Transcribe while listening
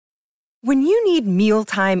When you need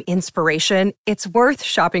mealtime inspiration, it's worth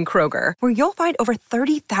shopping Kroger, where you'll find over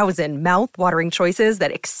 30,000 mouth-watering choices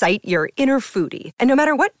that excite your inner foodie. And no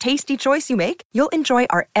matter what tasty choice you make, you'll enjoy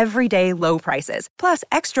our everyday low prices, plus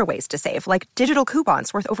extra ways to save, like digital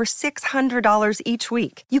coupons worth over $600 each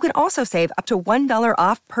week. You can also save up to $1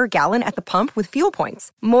 off per gallon at the pump with fuel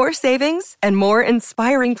points. More savings and more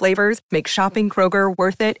inspiring flavors make shopping Kroger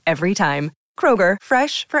worth it every time. Kroger,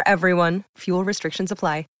 fresh for everyone. Fuel restrictions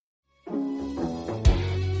apply.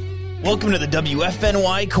 Welcome to the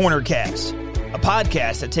WFNY CornerCast, a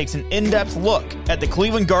podcast that takes an in-depth look at the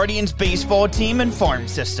Cleveland Guardians baseball team and farm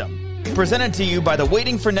system. Presented to you by the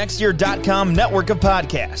WaitingForNextYear.com network of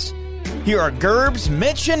podcasts. Here are Gerbs,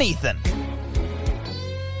 Mitch, and Ethan.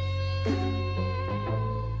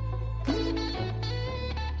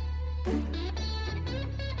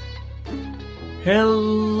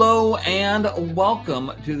 Hello and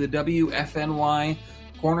welcome to the WFNY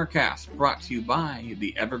CornerCast, brought to you by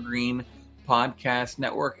the Evergreen Podcast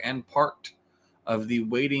Network and part of the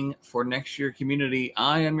Waiting for Next Year community.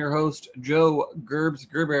 I am your host, Joe Gerbs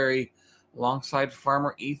Gerberry, alongside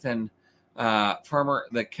Farmer Ethan. Farmer,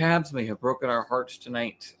 the Cavs may have broken our hearts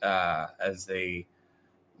tonight as they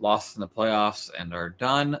lost in the playoffs and are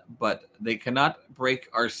done, but they cannot break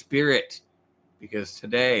our spirit because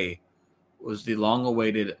today was the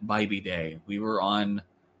long-awaited Bibee Day. We were on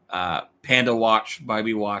Panda Watch,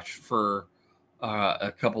 Bibee Watch for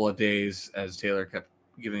a couple of days as Taylor kept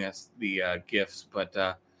giving us the gifts. But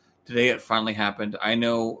today it finally happened. I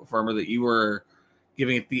know, Farmer, that you were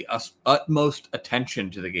giving it the utmost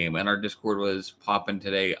attention to the game, and our Discord was popping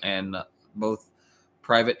today and both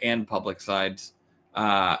private and public sides.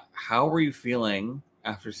 How were you feeling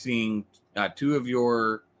after seeing two of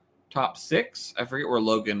your top six? I forget where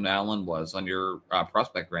Logan Allen was on your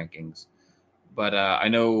prospect rankings. But I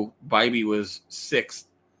know Bibee was sixth.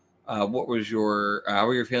 What was your how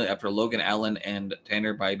were you feeling after Logan Allen and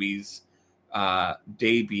Tanner Bibee's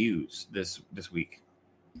debuts this week?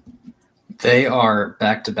 They are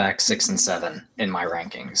back-to-back 6 and 7 in my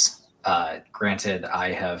rankings. Granted,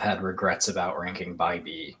 I have had regrets about ranking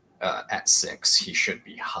Bibee at 6. He should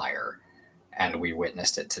be higher, and we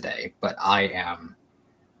witnessed it today. But I am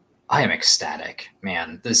ecstatic,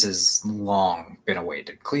 man. This has long been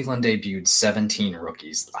awaited. Cleveland debuted 17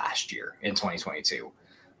 rookies last year in 2022,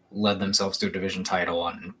 led themselves to a division title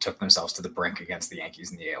and took themselves to the brink against the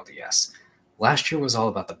Yankees in the ALDS. Last year was all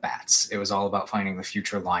about the bats. It was all about finding the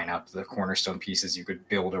future lineup, the cornerstone pieces you could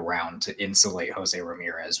build around to insulate Jose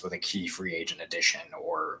Ramirez with a key free agent addition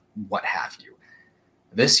or what have you.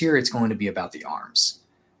 This year, it's going to be about the arms.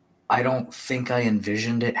 I don't think I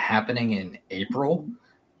envisioned it happening in April.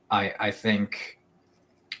 I think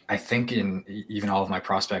in even all of my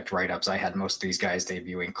prospect write-ups, I had most of these guys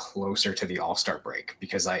debuting closer to the All-Star break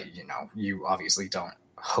because you obviously don't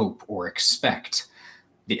hope or expect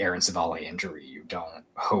the Aaron Savale injury. You don't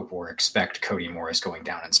hope or expect Cody Morris going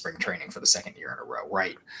down in spring training for the second year in a row,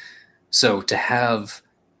 right? So to have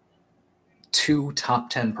two top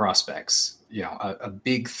 10 prospects, a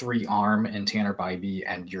big 3 arm in Tanner Bibee,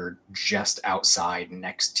 and you're just outside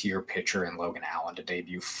next tier pitcher in Logan Allen to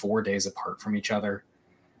debut 4 days apart from each other,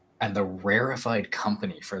 and the rarefied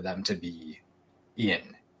company for them to be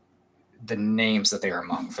in, the names that they are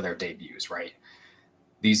among for their debuts, right?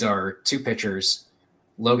 These are 2 pitchers.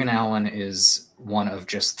 Logan Allen is one of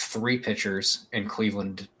just 3 pitchers in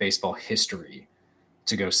Cleveland baseball history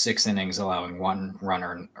to go 6 innings, allowing one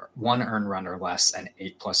earned run or less, and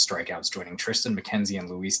 8+ strikeouts, joining Tristan McKenzie and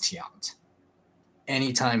Luis Tiant.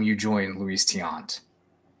 Anytime you join Luis Tiant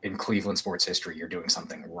in Cleveland sports history, you're doing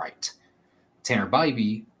something right. Tanner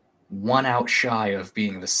Bibee, 1 out shy of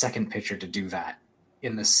being the second pitcher to do that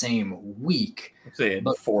in the same week. Say in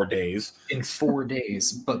 4 days. In 4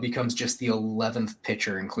 days, but becomes just the 11th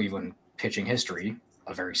pitcher in Cleveland pitching history,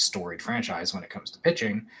 a very storied franchise when it comes to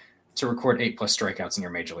pitching, to record 8+ strikeouts in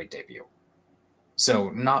your major league debut. So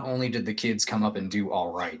not only did the kids come up and do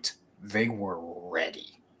all right, they were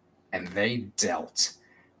ready, and they dealt,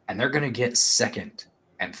 and they're going to get second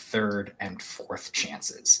and third and fourth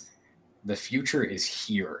chances. The future is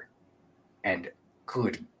here, and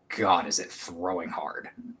good God, is it throwing hard.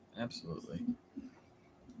 Absolutely.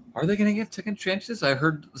 Are they going to get second chances? I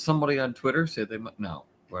heard somebody on Twitter say they might. No,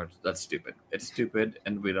 that's stupid. It's stupid,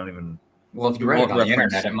 and we don't even. Well, if you read it on the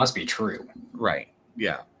internet, it must be true. Right.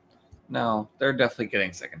 Yeah. No, they're definitely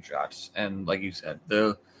getting second shots. And like you said,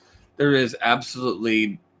 there is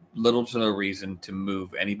absolutely little to no reason to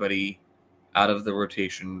move anybody out of the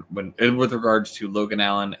rotation with regards to Logan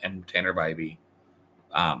Allen and Tanner Bibee.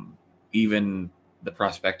 Even the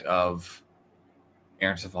prospect of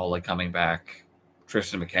Aaron Savale coming back,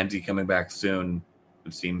 Tristan McKenzie coming back soon.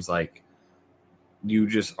 It seems like you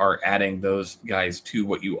just are adding those guys to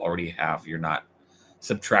what you already have. You're not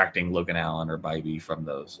subtracting Logan Allen or Bibee from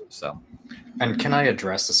those. So, and can I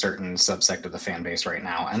address a certain subsect of the fan base right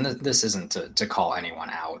now? And this isn't to call anyone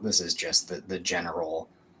out. This is just the general.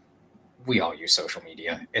 We all use social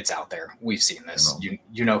media. It's out there. We've seen this.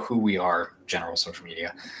 You know who we are. General social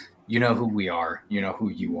media. You know who we are. You know who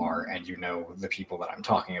you are, and you know the people that I'm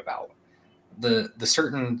talking about. The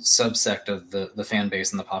certain subsect of the fan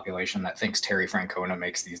base and the population that thinks Terry Francona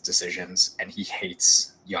makes these decisions and he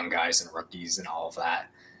hates young guys and rookies and all of that,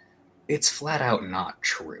 it's flat out not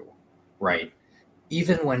true, right?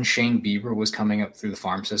 Even when Shane Bieber was coming up through the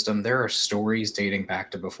farm system, there are stories dating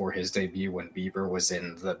back to before his debut when Bieber was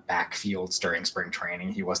in the backfields during spring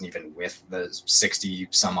training. He wasn't even with the 60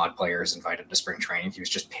 some odd players invited to spring training. He was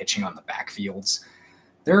just pitching on the backfields.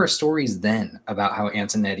 There are stories then about how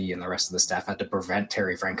Antonetti and the rest of the staff had to prevent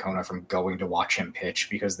Terry Francona from going to watch him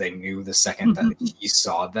pitch because they knew the second that he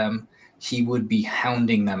saw them, he would be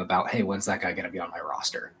hounding them about, hey, when's that guy going to be on my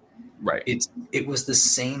roster? Right. It was the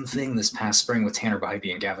same thing this past spring with Tanner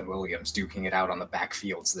Bibee and Gavin Williams duking it out on the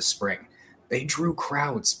backfields this spring. They drew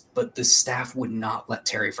crowds, but the staff would not let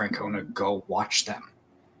Terry Francona go watch them.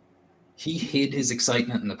 He hid his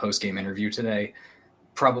excitement in the post-game interview today,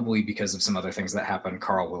 probably because of some other things that happened.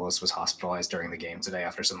 Carl Willis was hospitalized during the game today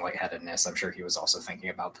after some lightheadedness. I'm sure he was also thinking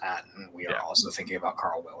about that, and we are also thinking about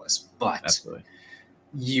Carl Willis. But absolutely,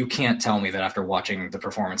 you can't tell me that after watching the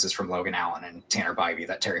performances from Logan Allen and Tanner Bibee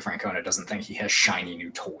that Terry Francona doesn't think he has shiny new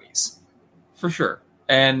toys. For sure.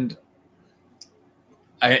 And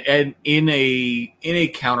in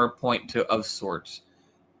a counterpoint of sorts,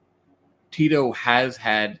 Tito has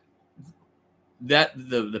had that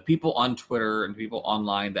the people on Twitter and people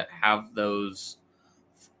online that have those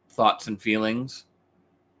thoughts and feelings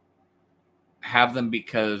have them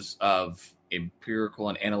because of empirical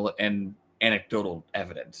and anecdotal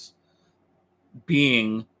evidence.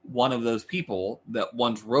 Being one of those people that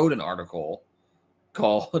once wrote an article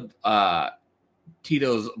called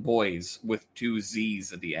Tito's Boys with 2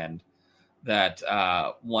 Z's at the end that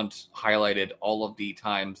once highlighted all of the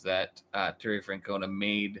times that Terry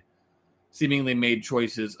Francona seemingly made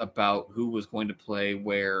choices about who was going to play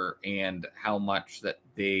where and how much that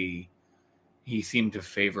he seemed to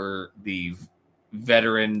favor the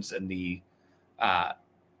veterans and the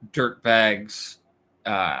dirt bags,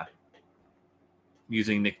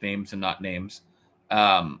 using nicknames and not names,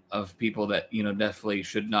 of people that, definitely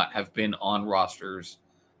should not have been on rosters.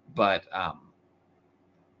 But,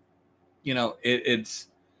 it's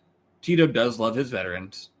Tito does love his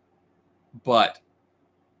veterans, but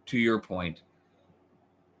to your point,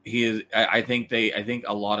 he is. I think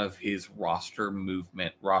a lot of his roster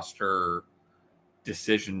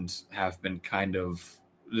decisions have been kind of,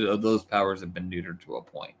 those powers have been neutered to a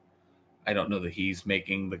point. I don't know that he's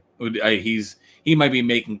making he might be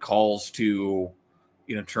making calls to,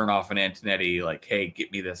 turn off an Antonetti, like, hey,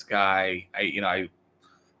 get me this guy. I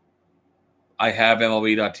have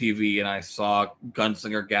MLB.TV and I saw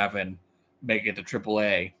Gunslinger Gavin make it to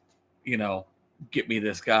AAA, get me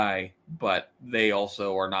this guy, but they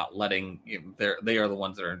also are not letting, they are the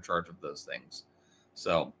ones that are in charge of those things.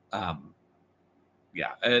 So, to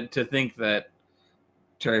think that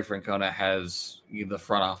Terry Francona has the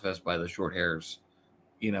front office by the short hairs,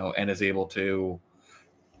 and is able to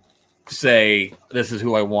say, this is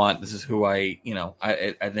who I want, this is who I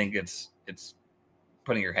think it's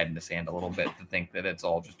putting your head in the sand a little bit to think that it's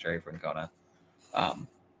all just Terry Francona.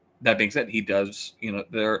 That being said, he does,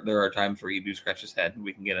 there are times where he do scratch his head, and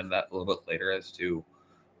we can get into that a little bit later as to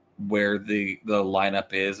where the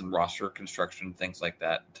lineup is and roster construction, things like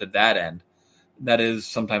that. To that end, that is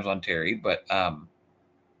sometimes on Terry, but I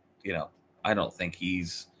don't think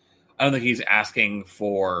he's asking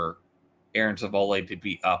for Aaron Civale to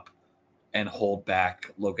be up and hold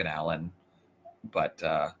back Logan Allen, but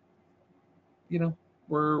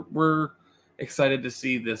we're excited to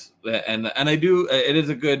see this, and I do. It is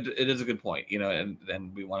a good point,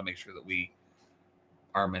 and we want to make sure that we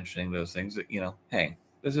are mentioning those things that, hey,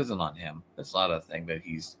 this isn't on him. It's not a thing that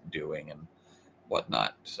he's doing and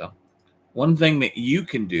whatnot. So, one thing that you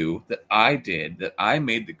can do that I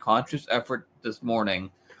made the conscious effort this morning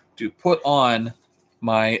to put on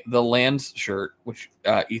the Lands shirt, which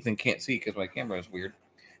Ethan can't see because my camera is weird,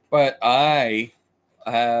 but I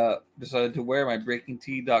decided to wear my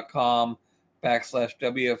BreakingT.com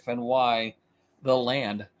 /WFNY The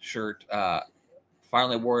Land shirt.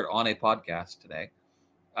 Finally wore it on a podcast today.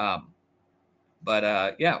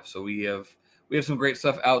 So we have some great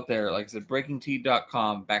stuff out there. Like I said,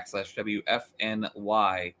 BreakingT.com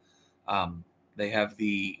 /WFNY. They have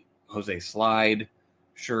the Jose Slide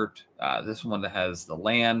shirt. This one that has the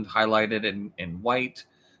land highlighted in white.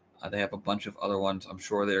 They have a bunch of other ones. I'm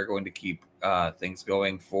sure they're going to keep things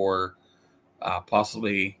going for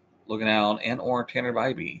possibly Logan Allen and or Tanner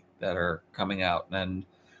Bibee that are coming out. And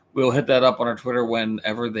we'll hit that up on our Twitter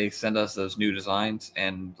whenever they send us those new designs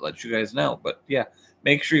and let you guys know. But yeah,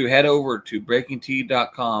 make sure you head over to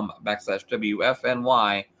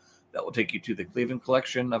breakingtea.com/WFNY. That will take you to the Cleveland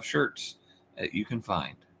collection of shirts that you can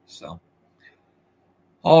find. So,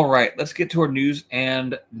 all right, let's get to our news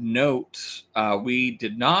and notes. We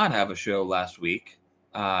did not have a show last week.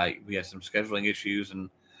 We had some scheduling issues and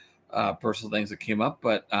personal things that came up,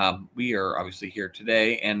 but we are obviously here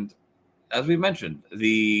today. And as we mentioned,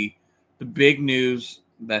 the big news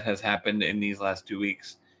that has happened in these last 2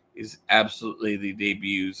 weeks is absolutely the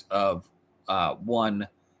debuts of one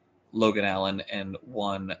Logan Allen and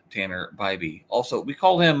one Tanner Bibee. Also, we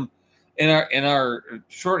call him in our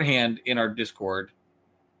shorthand in our Discord.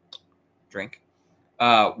 Drink.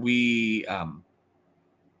 We have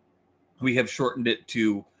shortened it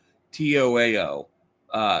to TOAO,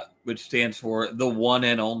 which stands for the one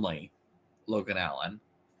and only Logan Allen.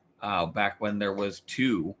 Back when there was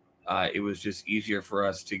two, it was just easier for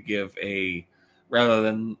us to give rather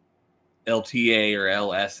than LTA or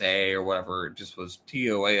LSA or whatever, it just was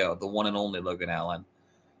TOAO, the one and only Logan Allen.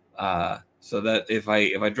 So that if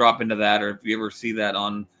I drop into that, or if you ever see that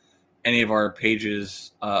on any of our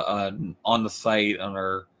pages on the site,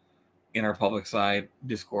 in our public side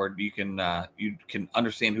Discord, you can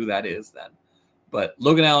understand who that is then. But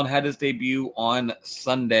Logan Allen had his debut on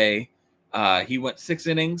Sunday. He went 6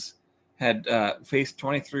 innings, had faced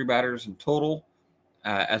 23 batters in total.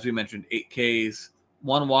 As we mentioned, 8 Ks,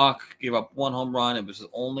 1 walk, gave up 1 home run. It was his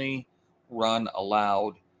only run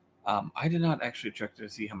allowed. I did not actually check to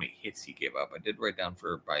see how many hits he gave up. I did write down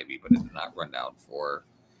for Bibee, but it did not run down for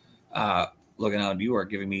Logan Allen. You are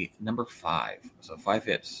giving me number 5. So 5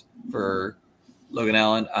 hits for Logan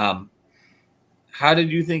Allen. How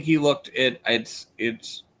did you think he looked? It's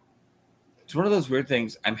one of those weird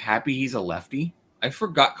things. I'm happy he's a lefty. I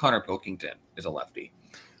forgot Connor Pilkington is a lefty.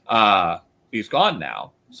 He's gone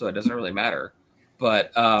now, so it doesn't really matter.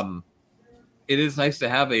 But it is nice to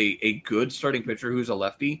have a good starting pitcher who's a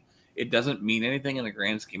lefty. It doesn't mean anything in the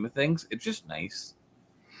grand scheme of things. It's just nice.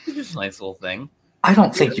 It's just a nice little thing. I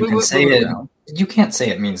don't think you can say it. You can't say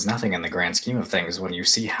it means nothing in the grand scheme of things when you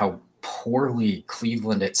see how poorly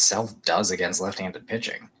Cleveland itself does against left-handed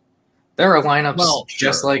pitching. There are lineups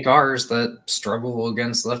just like ours that struggle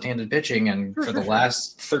against left-handed pitching, and for the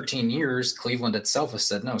last 13 years, Cleveland itself has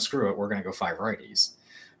said, no, screw it, we're going to go 5 righties.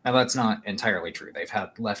 Now, that's not entirely true. They've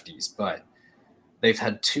had lefties, but they've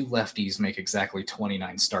had 2 lefties make exactly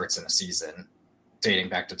 29 starts in a season, dating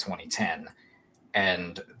back to 2010.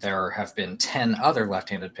 And there have been 10 other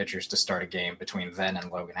left-handed pitchers to start a game between then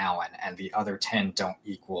and Logan Allen, and the other 10 don't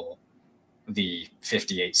equal the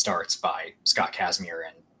 58 starts by Scott Kazmir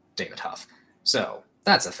and David Huff. So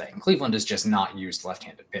that's a thing. Cleveland has just not used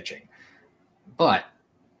left-handed pitching. But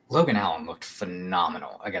Logan Allen looked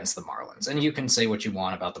phenomenal against the Marlins. And you can say what you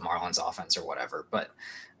want about the Marlins offense or whatever, but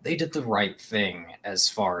they did the right thing as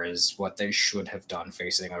far as what they should have done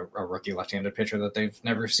facing a rookie left-handed pitcher that they've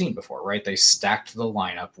never seen before, right? They stacked the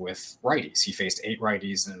lineup with righties. He faced 8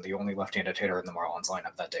 righties, and the only left-handed hitter in the Marlins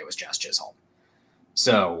lineup that day was Jazz Chisholm.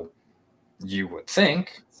 So you would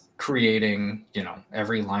think, creating,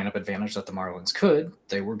 every lineup advantage that the Marlins could,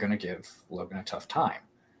 they were going to give Logan a tough time.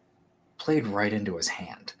 Played right into his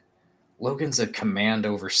hand. Logan's a command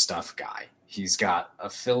over stuff guy. He's got a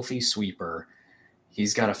filthy sweeper.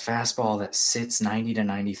 He's got a fastball that sits 90 to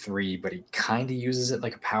 93, but he kind of uses it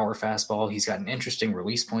like a power fastball. He's got an interesting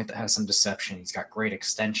release point that has some deception. He's got great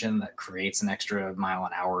extension that creates an extra mile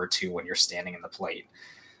an hour or 2 when you're standing in the plate.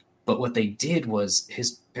 But what they did was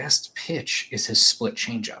his best pitch is his split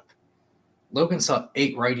changeup. Logan saw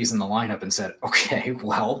 8 righties in the lineup and said, okay,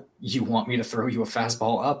 well, you want me to throw you a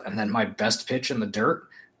fastball up and then my best pitch in the dirt?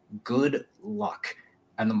 Good luck.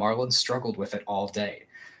 And the Marlins struggled with it all day.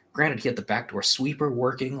 Granted, he had the backdoor sweeper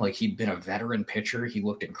working like he'd been a veteran pitcher. He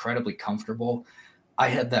looked incredibly comfortable. I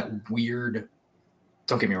had that weird,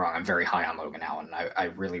 don't get me wrong, I'm very high on Logan Allen.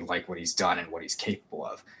 I really like what he's done and what he's capable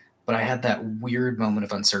of. But I had that weird moment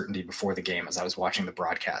of uncertainty before the game as I was watching the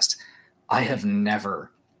broadcast. I have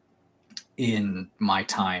never, in my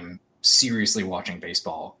time seriously watching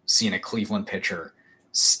baseball, seen a Cleveland pitcher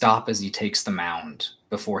stop as he takes the mound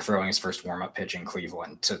before throwing his first warm-up pitch in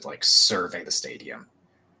Cleveland to survey the stadium.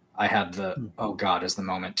 I had the, oh God, is the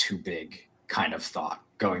moment too big kind of thought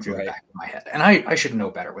going through the back of my head. And I should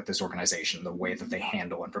know better with this organization, the way that they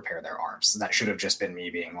handle and prepare their arms. That should have just been me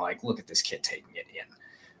being like, look at this kid taking it in.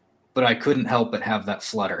 But I couldn't help but have that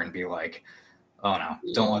flutter and be like, oh no,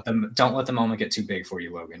 don't let the moment get too big for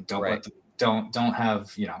you, Logan. Don't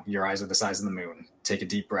have, your eyes are the size of the moon. Take a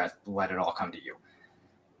deep breath, let it all come to you.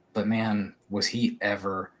 But man, was he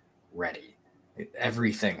ever ready?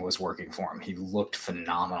 Everything was working for him. He looked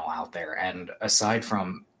phenomenal out there. And aside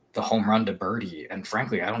from the home run to Birdie, and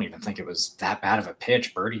frankly, I don't even think it was that bad of a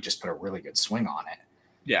pitch. Birdie just put a really good swing on it.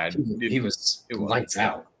 Yeah, he was lights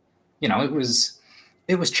out.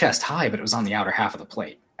 It was chest high, but it was on the outer half of the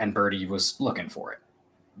plate, and Birdie was looking for it.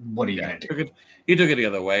 What are you going to do? He took it the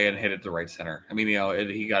other way and hit it to right center. I mean,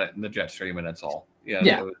 he got it in the jet stream, and that's all.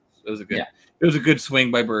 Yeah. It was a good. Yeah. It was a good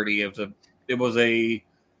swing by Birdie. It was a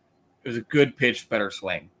good pitch, better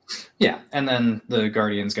swing. Yeah, and then the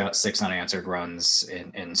Guardians got 6 unanswered runs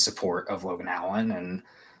in support of Logan Allen, and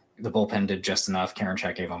the bullpen did just enough.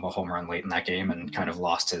 Karinchak gave him a home run late in that game and kind of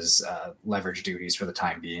lost his leverage duties for the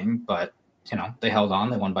time being. But, they held on.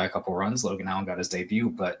 They won by a couple runs. Logan Allen got his debut,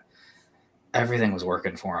 but everything was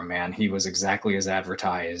working for him, man. He was exactly as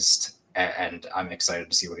advertised, and I'm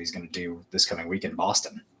excited to see what he's going to do this coming week in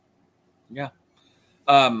Boston. Yeah.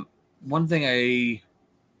 One thing I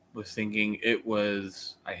was thinking,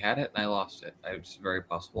 I had it and I lost it. It's very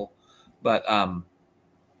possible, but I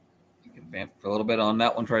can vamp for a little bit on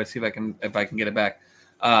that one. Try to see if I can get it back.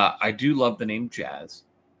 I do love the name Jazz.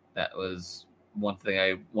 That was one thing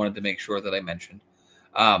I wanted to make sure that I mentioned.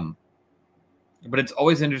 But it's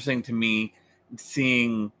always interesting to me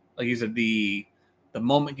seeing, like you said, the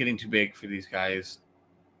moment getting too big for these guys.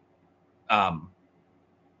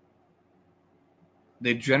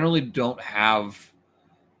 They generally don't have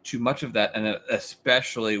too much of that, and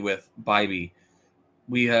especially with Bibee,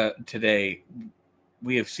 today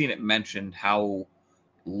we have seen it mentioned how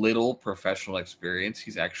little professional experience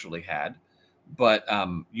he's actually had. But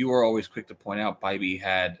you were always quick to point out Bibee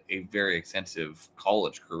had a very extensive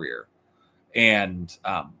college career, and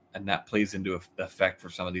that plays into effect for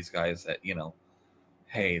some of these guys that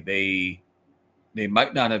hey, they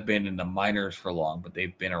might not have been in the minors for long, but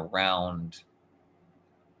they've been around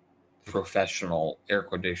professional air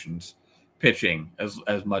quotations pitching as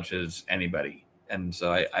much as anybody. And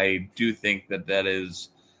so I do think that is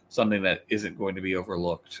something that isn't going to be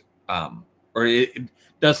overlooked, or it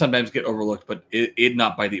does sometimes get overlooked, but it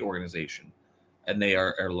not by the organization. And they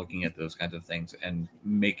are looking at those kinds of things and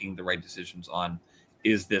making the right decisions on,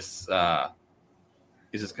 is this going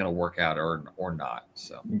to work out or not?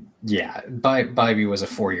 So yeah, Bibee was a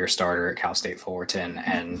 4-year starter at Cal State Fullerton,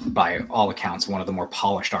 and by all accounts, one of the more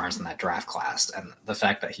polished arms in that draft class. And the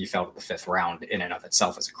fact that he fell to the 5th round in and of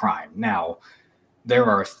itself is a crime. Now, there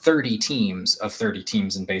are 30 teams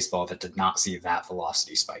in baseball that did not see that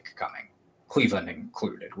velocity spike coming, Cleveland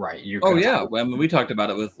included, right? I mean, we talked about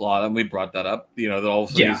it with Law, and we brought that up. That all of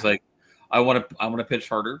a sudden he's like, I want to pitch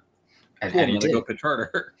harder. And he did. Go pitch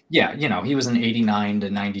harder. Yeah, he was an 89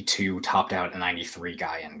 to 92, topped out at 93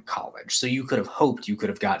 guy in college. So you could have hoped you could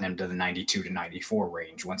have gotten him to the 92 to 94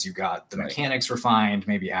 range once you got the mechanics refined,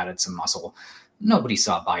 maybe added some muscle. Nobody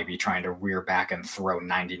saw Bibee trying to rear back and throw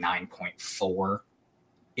 99.4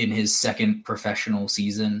 in his second professional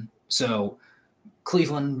season. So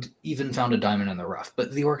Cleveland even found a diamond in the rough,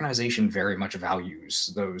 but the organization very much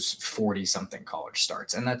values those 40-something college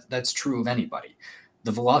starts, and that's true of anybody.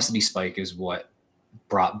 The velocity spike is what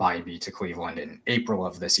brought Bibee to Cleveland in April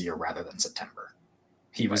of this year rather than September.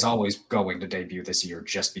 He was always going to debut this year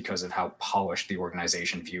just because of how polished the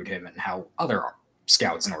organization viewed him and how other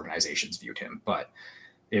scouts and organizations viewed him. But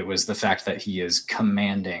it was the fact that he is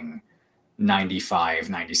commanding 95,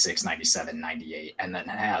 96, 97, 98, and then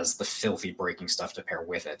has the filthy breaking stuff to pair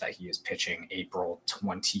with it, that he is pitching April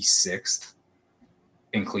 26th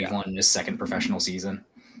in Cleveland in his second professional season.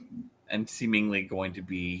 And seemingly going to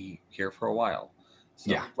be here for a while.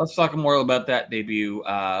 So let's talk more about that debut.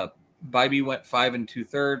 Bibee went 5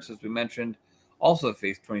 2/3, as we mentioned. Also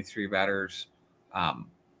faced 23 batters.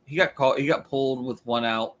 He got pulled with 1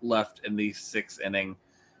 out left in the 6th inning.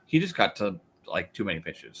 He just got to too many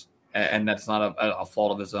pitches, and that's not a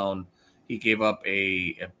fault of his own. He gave up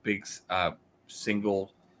a big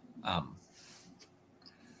single. I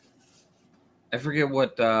forget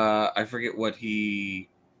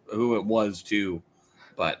who it was too,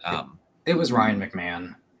 but it was Ryan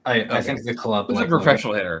McMahon. I think the club was a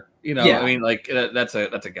professional hitter. I mean, that's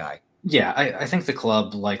a guy. Yeah, I think the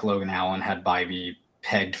club, like Logan Allen, had Bibee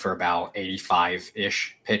pegged for about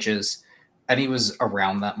 85-ish pitches, and he was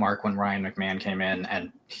around that mark when Ryan McMahon came in,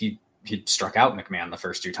 and he struck out McMahon the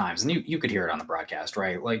first 2 times, and you could hear it on the broadcast,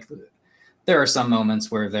 right? there are some moments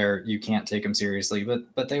where you can't take him seriously,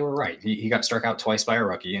 but they were right. He got struck out twice by a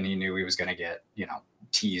rookie, and he knew he was going to get,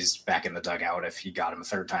 teased back in the dugout if he got him a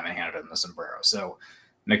third time and handed him the sombrero. So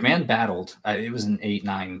McMahon battled. It was an 8,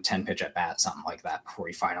 9, 10 pitch at bat, something like that, before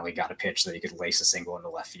he finally got a pitch that he could lace a single into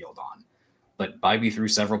left field on. But Bibee threw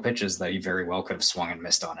several pitches that he very well could have swung and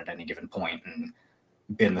missed on at any given point and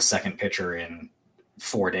been the second pitcher in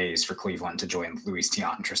 4 days for Cleveland to join Luis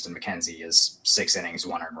Tiant and Tristan McKenzie as 6 innings,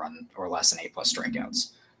 1 earned run or less, and 8+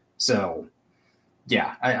 strikeouts. So,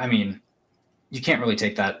 yeah, I mean, you can't really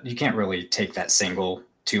take that single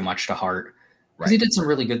too much to heart. Because he did some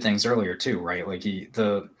really good things earlier too, right? Like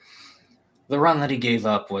the run that he gave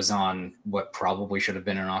up was on what probably should have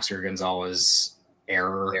been an Oscar Gonzalez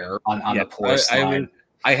error on the poor slide.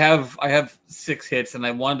 I have 6 hits, and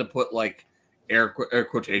I wanted to put like air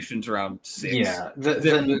quotations around 6. Yeah, there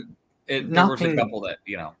was a couple that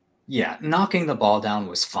Yeah, knocking the ball down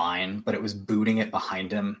was fine, but it was booting it behind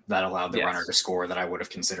him that allowed the runner to score that I would have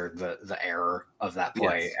considered the error of that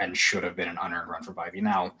play and should have been an unearned run for Bibee.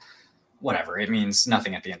 Now, whatever, it means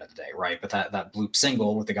nothing at the end of the day, right? But that bloop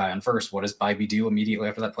single with the guy on first, what does Bibee do immediately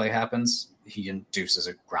after that play happens? He induces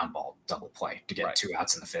a ground ball double play to get 2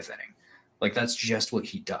 outs in the 5th inning. Like, that's just what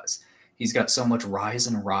he does. He's got so much rise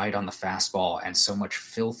and ride on the fastball and so much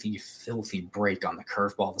filthy, filthy break on the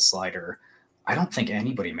curveball, the slider. I don't think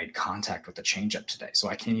anybody made contact with the changeup today, so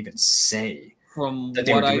I can't even say. From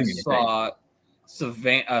what I saw,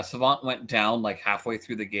 Savant went down like halfway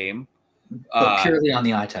through the game. But purely on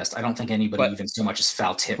the eye test, I don't think anybody even so much as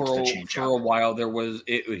foul tipped the changeup. For a while, there was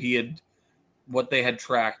what they had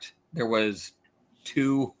tracked. There was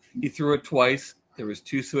 2. He threw it twice. There was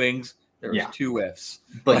 2 swings. There was 2 whiffs.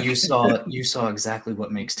 But you saw exactly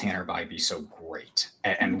what makes Tanner Bibee so great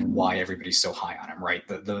and why everybody's so high on him, right?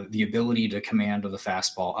 The ability to command the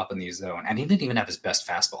fastball up in the zone. And he didn't even have his best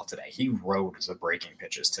fastball today. He rode the breaking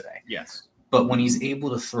pitches today. Yes. But when he's able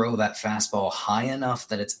to throw that fastball high enough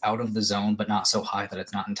that it's out of the zone, but not so high that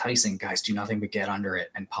it's not enticing, guys do nothing but get under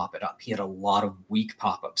it and pop it up. He had a lot of weak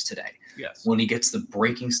pop-ups today. Yes. When he gets the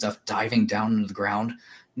breaking stuff diving down into the ground,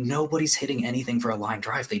 nobody's hitting anything for a line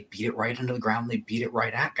drive. They beat it right into the ground. They beat it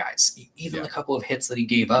right at guys. Even the couple of hits that he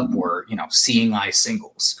gave up were, seeing eye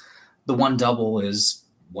singles. The one double is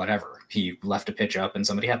whatever. He left a pitch up and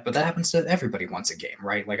somebody had, but that happens to everybody once a game,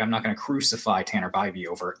 right? Like, I'm not going to crucify Tanner Bibee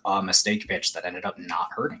over a mistake pitch that ended up not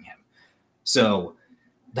hurting him. So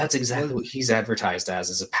that's exactly what he's advertised as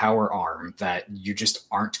is a power arm that you just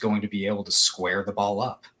aren't going to be able to square the ball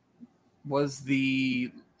up. Was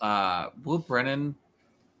the Will Brennan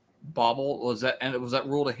bobble, was that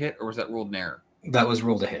ruled a hit or was that ruled an error? That was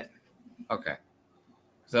ruled a hit. Okay.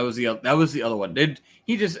 So that was the other one. Did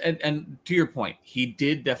he just and to your point, he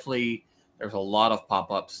did definitely. There was a lot of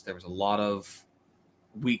pop-ups. There was a lot of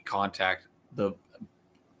weak contact. The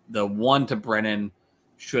one to Brennan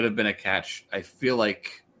should have been a catch. I feel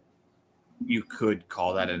like you could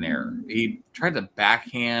call that an error. He tried to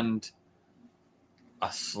backhand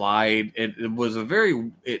a slide. It was a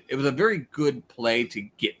very good play to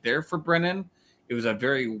get there for Brennan. It was a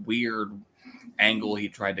very weird angle he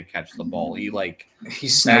tried to catch the ball. He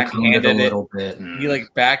backhanded it a little bit. He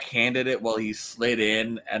backhanded it while he slid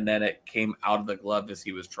in, and then it came out of the glove as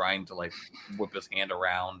he was trying to whip his hand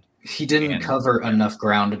around. He didn't cover enough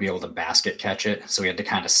ground to be able to basket catch it, so he had to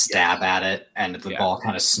kind of stab at it, and the ball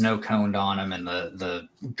kind of snow coned on him, and the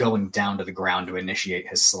going down to the ground to initiate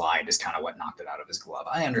his slide is kind of what knocked it out of his glove.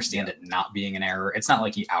 I understand it not being an error. It's not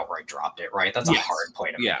like he outright dropped it, right? That's a hard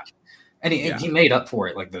play to make. And he made up for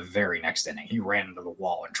it the very next inning. He ran into the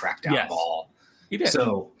wall and tracked down the ball. He did.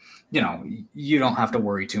 So, you don't have to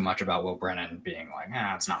worry too much about Will Brennan being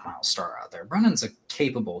it's not Miles Starr out there. Brennan's a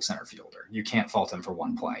capable center fielder. You can't fault him for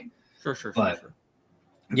one play. Sure.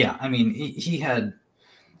 Yeah, I mean, he had,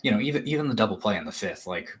 even the double play in the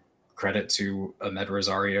 5th, credit to Ahmed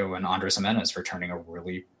Rosario and Andres Jimenez for turning a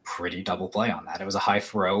really pretty double play on that. It was a high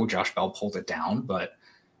throw. Josh Bell pulled it down, but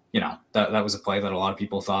that was a play that a lot of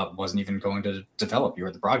people thought wasn't even going to develop. You were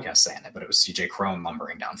at the broadcast saying it, but it was CJ Cron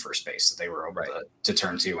lumbering down first base. So they were able to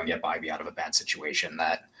turn 2 and get Bibee out of a bad situation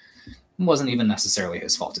that wasn't even necessarily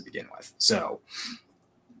his fault to begin with. So,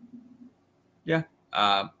 yeah,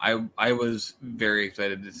 I was very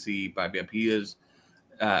excited to see Bibee up. He is,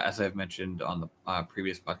 as I've mentioned on the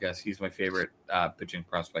previous podcast, he's my favorite pitching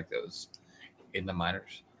prospect that was in the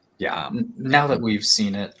minors. Yeah, now that we've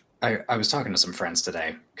seen it, I was talking to some friends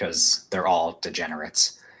today because they're all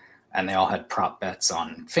degenerates and they all had prop bets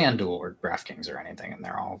on FanDuel or DraftKings or anything. And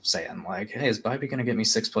they're all saying hey, is Bibee going to get me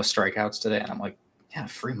 6+ strikeouts today? And I'm like, yeah,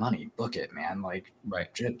 free money, book it, man.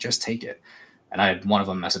 Just take it. And I had one of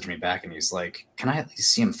them message me back, and he's like, "Can I at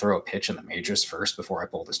least see him throw a pitch in the majors first before I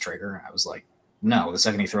pull this trigger?" And I was like, "No, the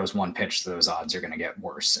second he throws one pitch, those odds are going to get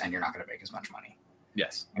worse, and you're not going to make as much money."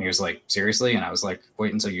 Yes. And he was like, "Seriously?" And I was like,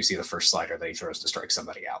 "Wait until you see the first slider that he throws to strike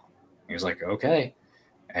somebody out." He was like, "Okay."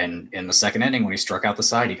 And in the second inning, when he struck out the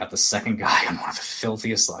side, he got the second guy on one of the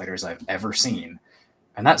filthiest sliders I've ever seen.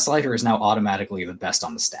 And that slider is now automatically the best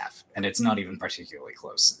on the staff. And it's not even particularly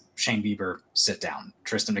close. Shane Bieber, sit down.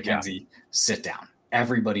 Tristan McKenzie, sit down.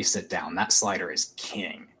 Everybody sit down. That slider is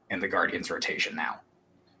king in the Guardians rotation now.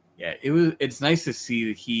 Yeah, it's nice to see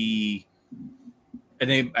that he,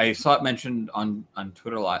 and I saw it mentioned on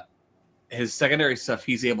Twitter a lot, his secondary stuff,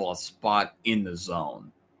 he's able to spot in the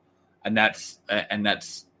zone. And that's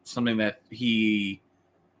something that he,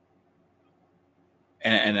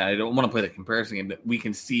 and I don't want to play the comparison game, but we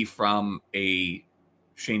can see from a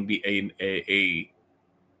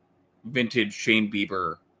vintage Shane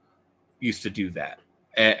Bieber used to do that.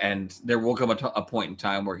 And there will come a point in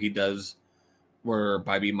time where where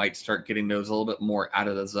Bibee might start getting those a little bit more out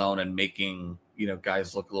of the zone and making,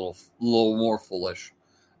 guys look a little more foolish.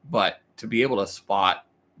 But to be able to spot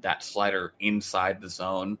that slider inside the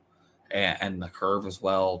zone, and the curve as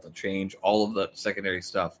well, the change, all of the secondary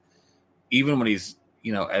stuff, even when he's,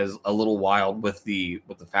 as a little wild with the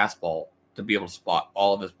fastball, to be able to spot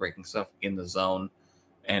all of his breaking stuff in the zone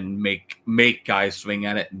and make guys swing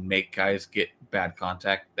at it and make guys get bad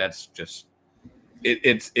contact. That's just,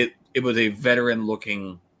 it was a veteran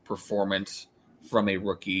looking performance from a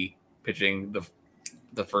rookie pitching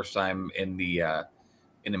the first time in the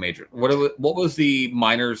major. What was the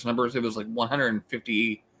minors numbers? It was like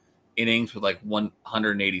 150 innings with like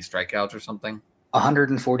 180 strikeouts or something.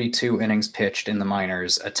 142 innings pitched in the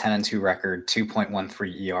minors, a 10-2 record,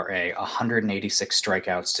 2.13 ERA, 186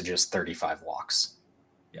 strikeouts to just 35 walks.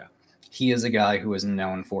 Yeah. He is a guy who is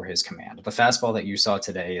known for his command. The fastball that you saw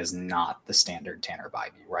today is not the standard Tanner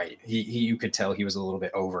Bibee, right? You could tell he was a little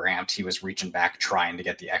bit overamped. He was reaching back, trying to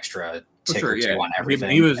get the extra tick or two on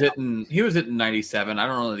everything. He was hitting 97. I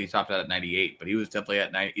don't know that he topped out at 98, but he was definitely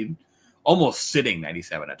at 90, almost sitting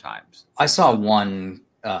 97 at times. I saw one.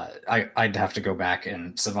 I'd have to go back,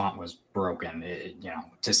 and Savant was broken,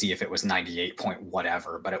 to see if it was 98 point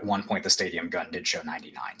whatever. But at one point, the stadium gun did show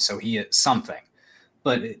 99, so he hit something.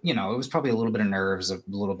 But it was probably a little bit of nerves, a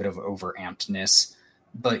little bit of overampedness.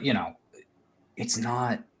 But it's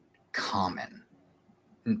not common.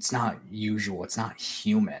 It's not usual. It's not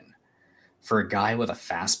human for a guy with a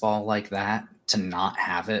fastball like that to not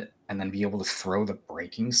have it and then be able to throw the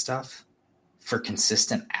breaking stuff for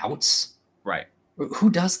consistent outs. Right.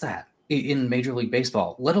 Who does that in Major League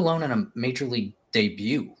Baseball, let alone in a Major League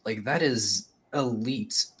debut? Like, that is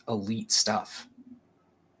elite stuff.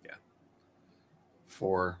 Yeah,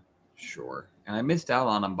 for sure. And I missed out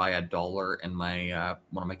on him by $1 in my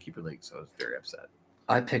one of my keeper leagues, so I was very upset.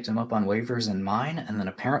 I picked him up on waivers in mine, and then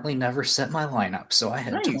apparently never set my lineup, so I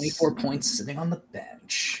had 24 points sitting on the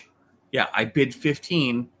bench. Yeah, I bid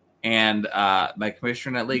 15, and my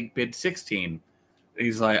commissioner in that league bid 16.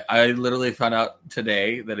 He's like, I literally found out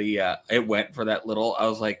today that it went for that little. I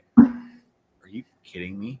was like, are you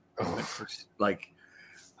kidding me? Like,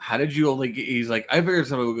 how did you only get? He's like, I figured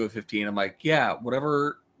somebody would go 15. I'm like, yeah,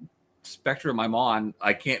 whatever spectrum I'm on,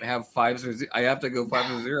 I can't have fives or I have to go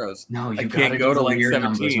 5s or 0s. No, you can't go to like 17.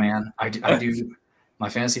 Numbers, man. I do my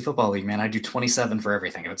fantasy football league, man. I do 27 for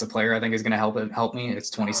everything. If it's a player I think is going to help me, it's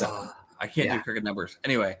 27. I can't do cricket numbers.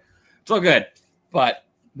 Anyway, it's all good, but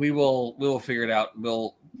we will figure it out.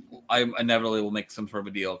 I inevitably will make some sort of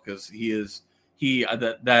a deal because that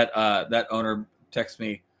owner texted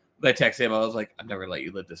me. I texted him. I was like, I'm never gonna let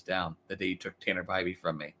you live this down. The day you took Tanner Bibee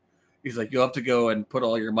from me, he's like, you'll have to go and put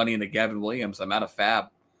all your money into Gavin Williams. I'm out of fab.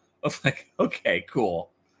 I was like, okay,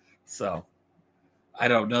 cool. So I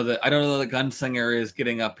don't know that Gunslinger is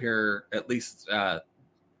getting up here at least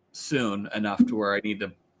soon enough to where I need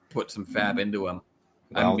to put some fab into him.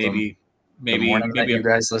 Well, maybe you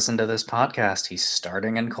guys listen to this podcast, he's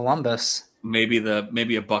starting in Columbus. Maybe a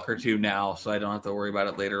 $1 or $2 now, so I don't have to worry about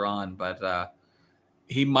it later on. But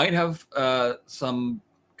he might have some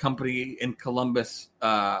company in Columbus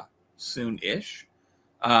soon-ish.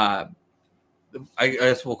 I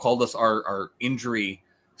guess we'll call this our injury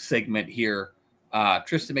segment here.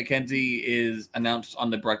 Tristan McKenzie is announced on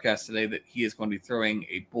the broadcast today that he is going to be throwing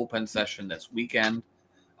a bullpen session this weekend.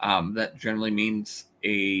 That generally means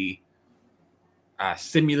a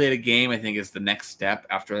simulated game, I think, is the next step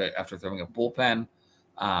after throwing a bullpen.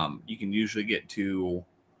 You can usually get to,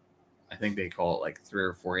 I think they call it like 3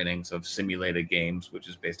 or 4 innings of simulated games, which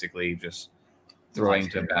is basically just throwing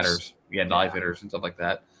to batters, live hitters and stuff like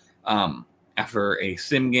that. After a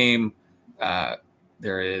sim game,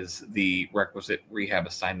 there is the requisite rehab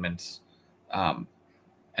assignments, and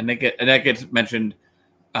that gets mentioned.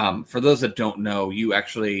 For those that don't know, you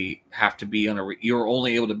actually have to be on you're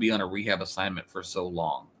only able to be on a rehab assignment for so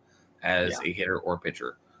long as a hitter or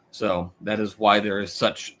pitcher. So that is why there is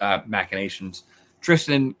such machinations.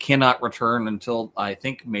 Tristan cannot return until I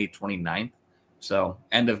think May 29th. So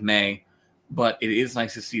end of May. But it is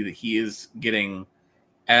nice to see that he is getting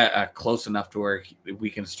close enough to where we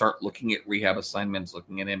can start looking at rehab assignments,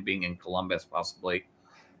 looking at him being in Columbus possibly.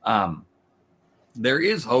 There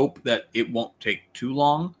is hope that it won't take too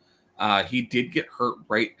long. He did get hurt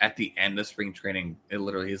right at the end of spring training. It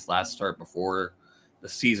literally his last start before the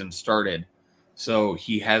season started. So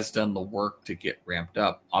he has done the work to get ramped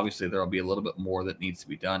up. Obviously, there will be a little bit more that needs to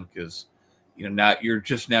be done because, now you're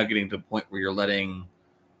just now getting to the point where you're letting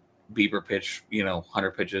Bieber pitch,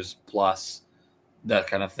 100 pitches plus, that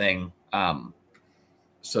kind of thing.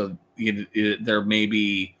 So there may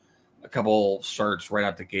be a couple starts right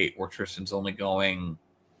out the gate where Tristan's only going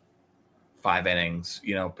 5 innings,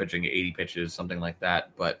 pitching 80 pitches, something like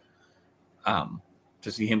that. But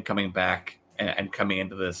to see him coming back and coming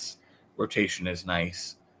into this rotation is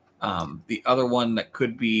nice. The other one that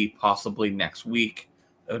could be possibly next week,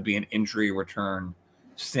 that would be an injury return.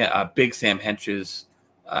 Big Sam Henches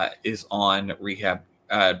is on rehab.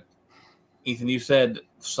 Ethan, you said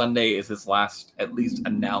Sunday is his last, at least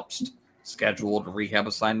announced, scheduled rehab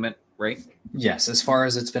assignment, right? Yes, as far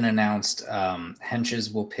as it's been announced,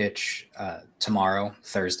 Henches will pitch tomorrow,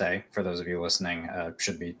 Thursday. For those of you listening,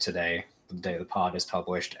 should be today, the day the pod is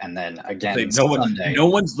published, and then again Sunday. No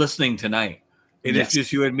one's listening tonight. It is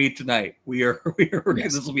just you and me tonight. We are.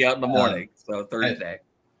 Yes. This will be out in the morning, so Thursday.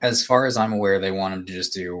 As far as I'm aware, they want him to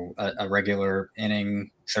just do a regular inning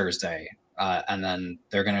Thursday, and then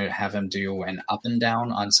they're going to have him do an up and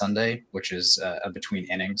down on Sunday, which is a between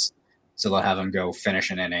innings. So they'll have him go finish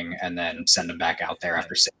an inning and then send him back out there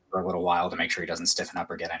after sitting for a little while to make sure he doesn't stiffen up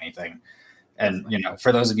or get anything. And,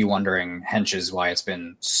 for those of you wondering, Henches, why it's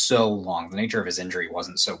been so long, the nature of his injury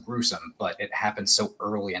wasn't so gruesome, but it happened so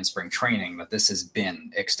early in spring training that this has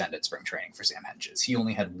been extended spring training for Sam Henches. He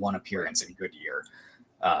only had one appearance in Goodyear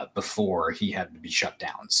before he had to be shut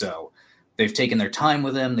down. So they've taken their time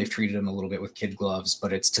with him. They've treated him a little bit with kid gloves,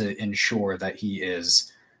 but it's to ensure that he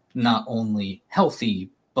is not only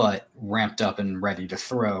healthy, but ramped up and ready to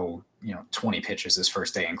throw, 20 pitches his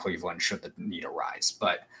first day in Cleveland should the need arise.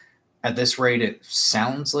 But at this rate, it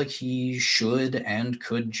sounds like he should and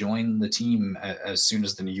could join the team as soon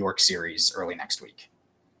as the New York series early next week.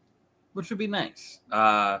 Which would be nice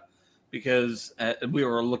because we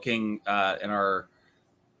were looking in our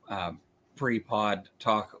pre-pod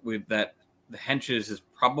talk with that the Henches is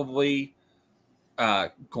probably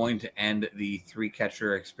going to end the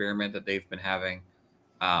 3-catcher experiment that they've been having.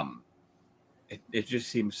 It just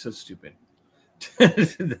seems so stupid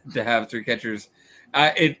to have 3 catchers.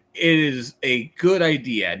 It is a good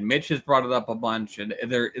idea, and Mitch has brought it up a bunch, and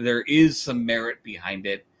there is some merit behind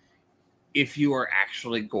it if you are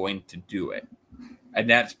actually going to do it. And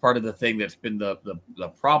that's part of the thing that's been the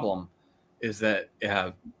problem is that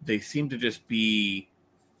they seem to just be,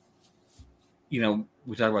 we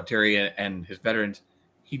talk about Terry and his veterans.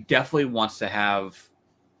 He definitely wants to have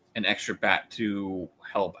an extra bat to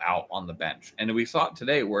help out on the bench. And we saw it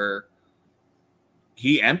today where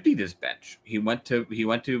he emptied his bench. He went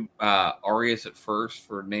to Arias at first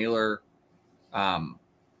for Naylor,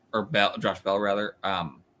 or Josh Bell rather.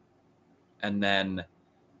 And then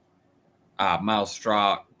Miles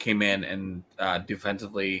Straw came in and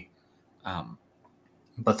defensively.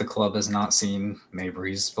 But the club has not seen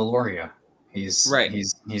Mabry's Valoria. He's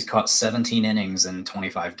caught 17 innings in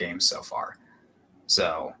 25 games so far.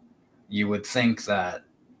 So you would think that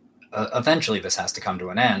eventually this has to come to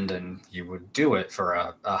an end, and you would do it for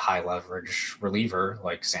a high leverage reliever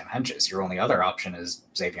like Sam Henches. Your only other option is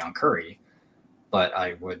Xavier Curry. But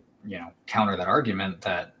I would, counter that argument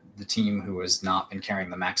that the team who has not been carrying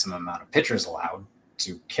the maximum amount of pitchers allowed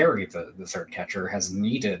to carry the third catcher has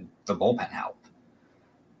needed the bullpen help.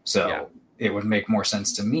 So it would make more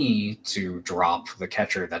sense to me to drop the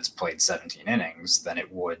catcher that's played 17 innings than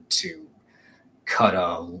it would to cut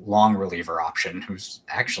a long reliever option who's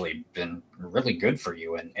actually been really good for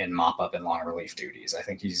you in mop up and long relief duties. I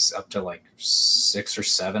think he's up to like 6 or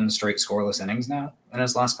 7 straight scoreless innings now in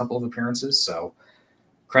his last couple of appearances. So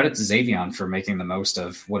credit to Xavier for making the most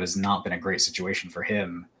of what has not been a great situation for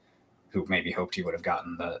him, who maybe hoped he would have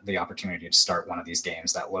gotten the opportunity to start one of these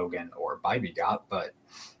games that Logan or Bibee got, but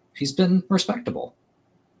he's been respectable.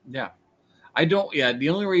 Yeah. I don't. Yeah, the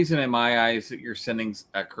only reason in my eyes that you're sending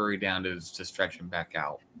Curry down is to stretch him back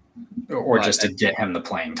out, or just to get him the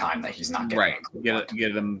playing time that he's not getting. Right,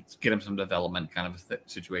 get him some development kind of a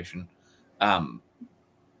situation.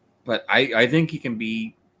 But I think he can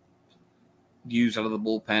be used out of the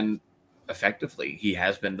bullpen effectively. He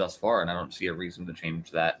has been thus far, and I don't see a reason to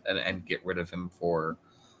change that and get rid of him for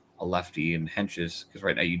a lefty and Henches, because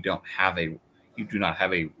right now you do not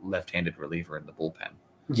have a left-handed reliever in the bullpen.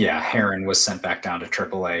 Yeah, Heron was sent back down to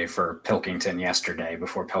AAA for Pilkington yesterday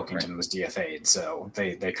before Pilkington was DFA'd. So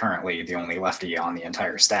they currently, the only lefty on the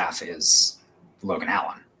entire staff is Logan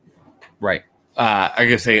Allen. Right. I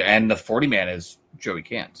gotta say, and the 40-man is Joey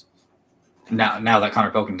Cans. Now that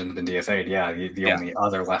Connor Pilkington's been DFA'd, the only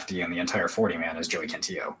other lefty in the entire 40-man is Joey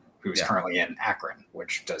Cantillo, who's currently in Akron,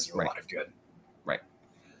 which does you a lot of good. Right.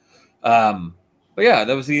 But yeah,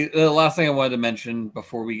 that was the last thing I wanted to mention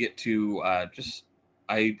before we get to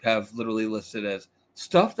I have literally listed as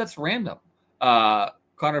stuff that's random.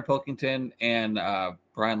 Connor Pilkington and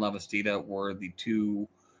Brian Lavastida were the two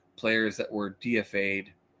players that were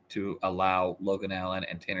DFA'd to allow Logan Allen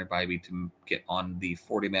and Tanner Bibee to get on the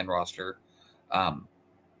 40-man roster.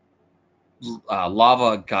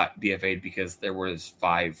 Lava got DFA'd because there was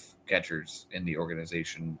 5 catchers in the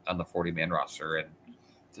organization on the 40-man roster, and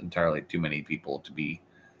it's entirely too many people to be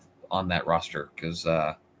on that roster because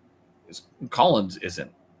Collins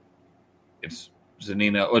isn't. It's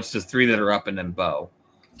Zanino. Oh, it's the 3 that are up, and then Bo.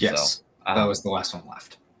 Yes, so, Bo was the last one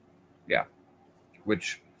left. Yeah,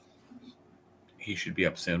 which he should be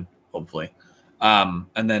up soon, hopefully. And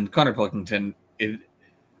then Connor Pilkington.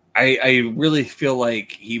 I really feel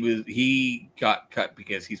like he got cut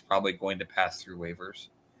because he's probably going to pass through waivers.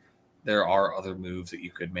 There are other moves that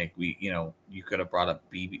you could make. You could have brought up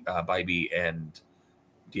Bibee and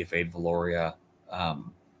DFA'd Valoria,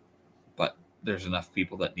 but there's enough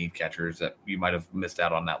people that need catchers that you might have missed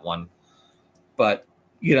out on that one. But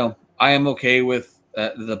I am okay with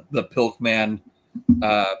the Pilk man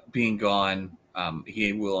being gone.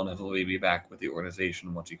 He will inevitably be back with the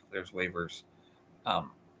organization once he clears waivers.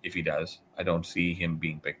 If he does, I don't see him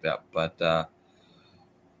being picked up, but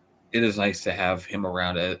it is nice to have him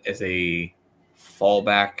around as a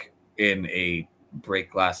fallback in a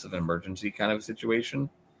break glass of emergency kind of situation.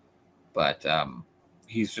 But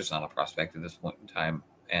he's just not a prospect at this point in time.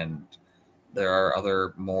 And there are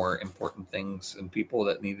other more important things and people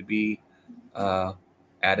that need to be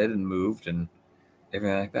added and moved and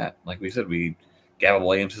everything like that. Like we said, Gavin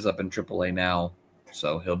Williams is up in AAA now,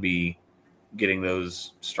 so he'll be getting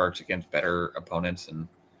those starts against better opponents. And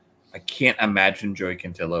I can't imagine Joey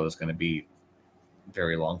Cantillo is going to be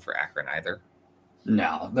very long for Akron either.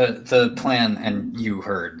 No, the plan, and you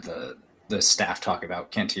heard the staff talk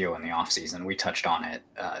about Cantillo in the offseason. We touched on it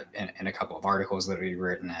in a couple of articles that we've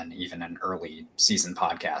written and even an early season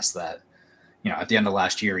podcast that, at the end of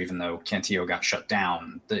last year, even though Cantillo got shut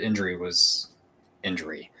down, the injury was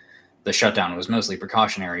injury. The shutdown was mostly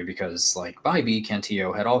precautionary because, like Bibee,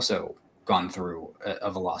 Cantillo had also gone through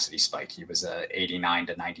a velocity spike. He was a 89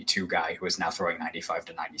 to 92 guy who is now throwing 95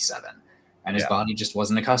 to 97. And his body just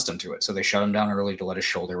wasn't accustomed to it. So they shut him down early to let his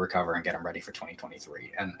shoulder recover and get him ready for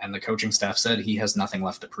 2023. And the coaching staff said he has nothing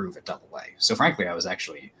left to prove at AA. So frankly, I was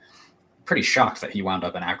actually pretty shocked that he wound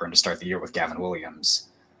up in Akron to start the year with Gavin Williams,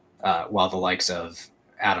 while the likes of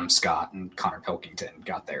Adam Scott and Connor Pilkington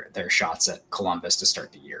got their shots at Columbus to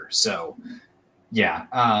start the year. So,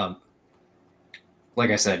 yeah, like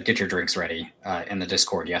I said, get your drinks ready in the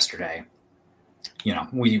Discord yesterday.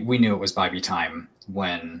 We knew it was Bibee time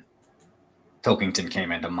when Pilkington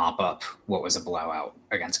came in to mop up what was a blowout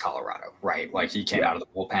against Colorado, right? Like he came out of the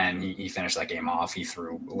bullpen, he finished that game off, he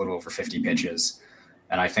threw a little over 50 pitches.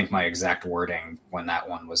 And I think my exact wording when that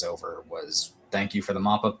one was over was, thank you for the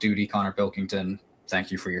mop-up duty, Connor Pilkington.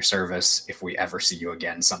 Thank you for your service. If we ever see you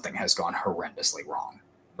again, something has gone horrendously wrong.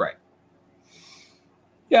 Right.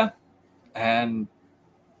 Yeah. And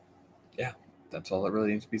yeah, that's all that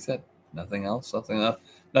really needs to be said. Nothing else,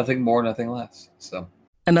 nothing more, nothing less. So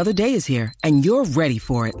another day is here, and you're ready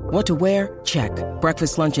for it. What to wear? Check.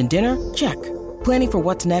 Breakfast, lunch, and dinner? Check. Planning for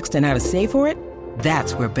what's next and how to save for it?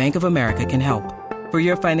 That's where Bank of America can help. For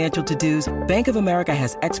your financial to-dos, Bank of America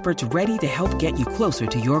has experts ready to help get you closer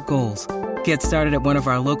to your goals. Get started at one of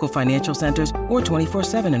our local financial centers or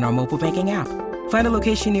 24/7 in our mobile banking app. Find a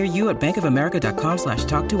location near you at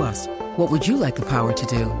bankofamerica.com/talktous. What would you like the power to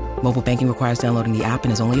do? Mobile banking requires downloading the app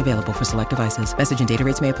and is only available for select devices. Message and data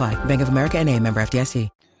rates may apply. Bank of America N.A., member FDIC.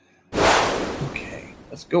 Okay,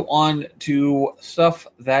 let's go on to stuff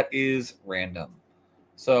that is random.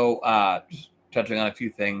 So just touching on a few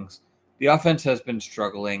things. The offense has been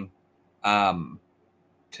struggling.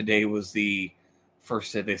 today was the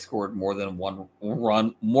first day they scored more than one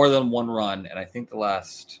run, and I think the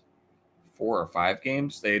last 4 or 5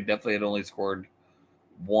 games they definitely had only scored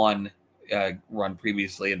one run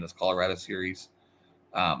previously in this Colorado series.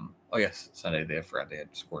 Yes, Sunday they had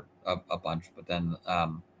scored a bunch, but then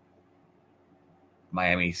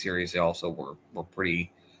Miami series they also were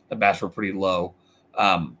pretty. The bats were pretty low.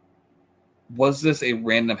 Was this a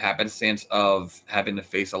random happenstance of having to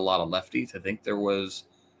face a lot of lefties? I think there was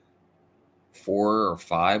 4 or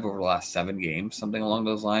 5 over the last 7 games, something along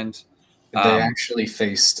those lines. They actually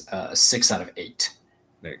faced 6 out of 8.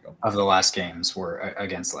 There you go. Of the last games were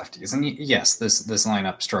against lefties. And yes, this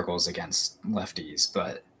lineup struggles against lefties,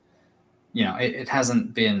 but it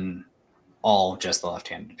hasn't been all just the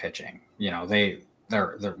left-handed pitching. They're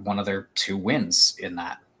one of their 2 wins in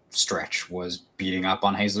that stretch was beating up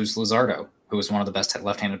on Jesus Luzardo, who was one of the best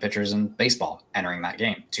left-handed pitchers in baseball entering that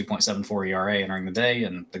game. 2.74 ERA entering the day,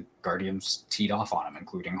 and the Guardians teed off on him,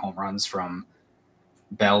 including home runs from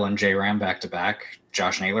Bell and J-Ram back-to-back.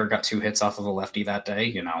 Josh Naylor got 2 hits off of a lefty that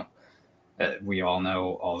day. We all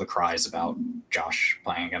know all the cries about Josh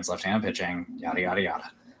playing against left-handed pitching, yada, yada,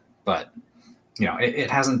 yada. But,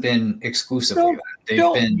 it hasn't been exclusively that.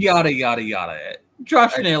 They've been yada, yada, yada.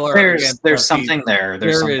 Josh Naylor. There's something there.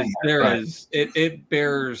 It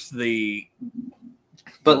bears the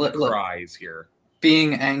cries here.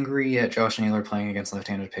 Being angry at Josh Naylor playing against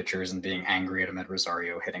left-handed pitchers and being angry at Ahmed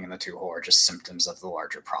Rosario hitting in the 2-hole are just symptoms of the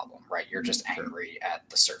larger problem, right? You're just angry at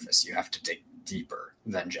the surface. You have to dig deeper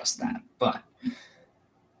than just that. But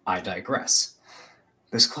I digress.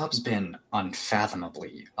 This club's been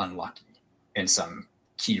unfathomably unlucky in some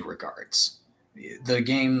key regards. The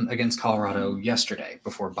game against Colorado yesterday,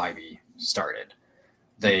 before Bibee started,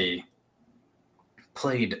 they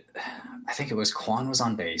played, I think it was Kwan was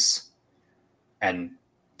on base, and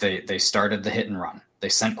they started the hit and run. They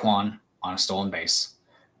sent Kwan on a stolen base,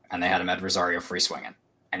 and they had Ahmed Rosario free swinging,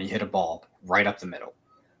 and he hit a ball right up the middle.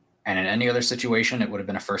 And in any other situation, it would have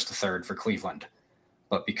been a 1st to 3rd for Cleveland.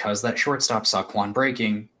 But because that shortstop saw Kwan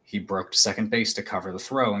breaking, he broke to second base to cover the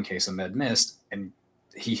throw in case Ahmed missed, and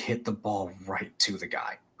he hit the ball right to the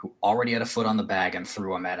guy who already had a foot on the bag and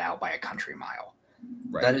threw Ahmed out by a country mile.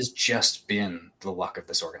 Right. That has just been the luck of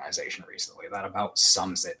this organization recently. That about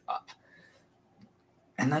sums it up.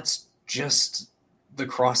 And that's just the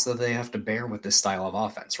cross that they have to bear with this style of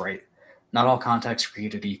offense, right? Not all contacts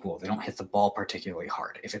created equal. They don't hit the ball particularly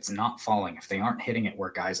hard. If it's not falling, if they aren't hitting it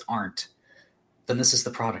where guys aren't, then this is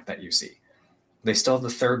the product that you see. They still have the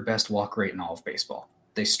 3rd best walk rate in all of baseball.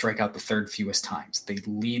 They strike out the 3rd fewest times. They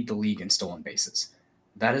lead the league in stolen bases.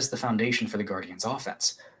 That is the foundation for the Guardians'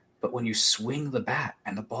 offense. But when you swing the bat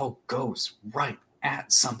and the ball goes right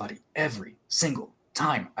at somebody every single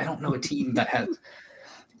time, I don't know a team that has...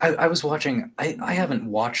 I was watching... I haven't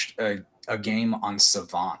watched a game on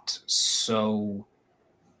Savant so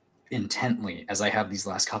intently as I have these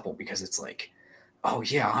last couple, because it's like, oh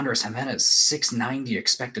yeah, Andres Jimenez, 690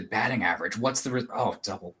 expected batting average. What's the...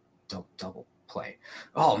 double play.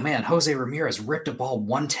 Oh man, Jose Ramirez ripped a ball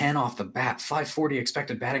 110 off the bat, 540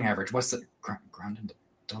 expected batting average. What's the ground into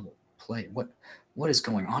double play? What is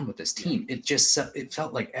going on with this team? It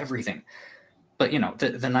felt like everything. But the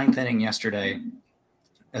 9th inning yesterday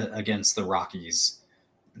against the Rockies,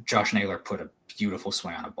 Josh Naylor put a beautiful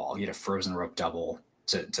swing on a ball. He had a frozen rope double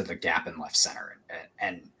to the gap in left center,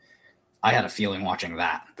 and I had a feeling watching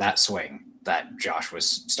that swing that Josh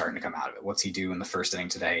was starting to come out of it. What's he do in the 1st inning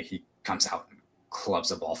today? He comes out and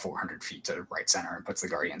clubs a ball 400 feet to right center and puts the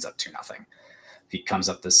Guardians up 2-0. He comes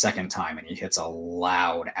up the 2nd time and he hits a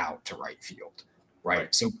loud out to right field.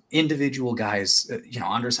 Right. So individual guys,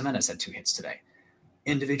 Andres Jimenez had 2 hits today.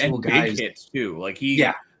 Individual and guys, big hits too. Like he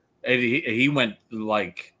went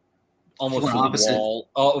like almost to the wall.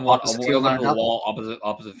 Opposite field on the wall,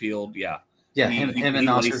 opposite field. Yeah. Yeah. Him and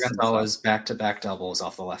Oscar Gonzalez back-to-back doubles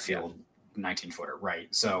off the left field 19-footer.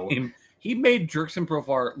 Right. So. He made Jurickson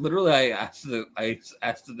Profar. Literally, I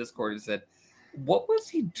asked the Discord and said, "What was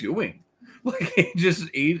he doing?" Like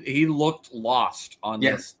he looked lost on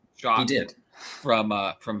this shot. He did from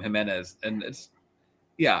Jimenez, and it's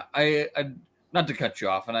I not to cut you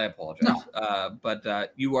off, and I apologize. No.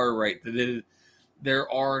 But you are right.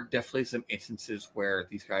 There are definitely some instances where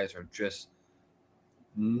these guys are just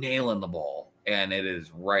nailing the ball, and it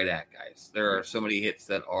is right at guys. There are so many hits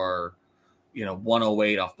that are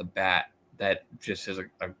 108 off the bat that just is a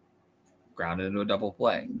grounded into a double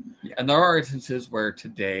play. Yeah. And there are instances where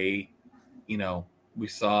today, we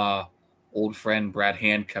saw old friend Brad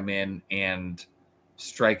Hand come in and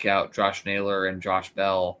strike out Josh Naylor and Josh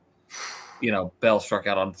Bell. Bell struck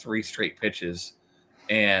out on 3 straight pitches,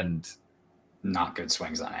 and not good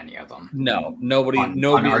swings on any of them. No, nobody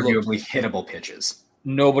unarguably hittable pitches.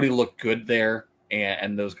 Nobody looked good there,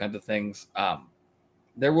 and those kinds of things.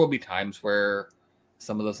 There will be times where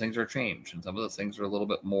some of those things are changed, and some of those things are a little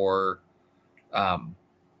bit more.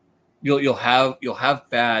 You'll have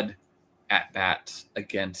bad at bats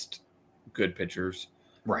against good pitchers.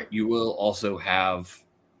 Right. You will also have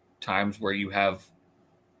times where you have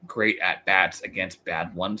great at bats against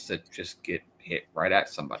bad ones that just get hit right at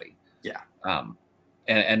somebody. Yeah.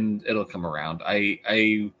 And it'll come around.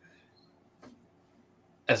 I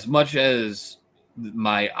as much as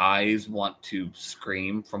my eyes want to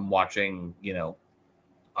scream from watching,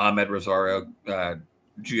 Ahmed Rosario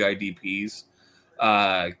GIDPs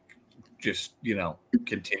just,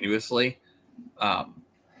 continuously.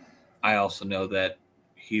 I also know that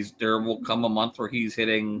there will come a month where he's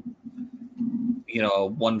hitting, a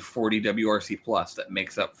 140 WRC plus that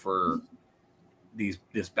makes up for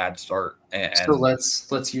this bad start. And so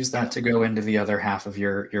let's use that to go into the other half of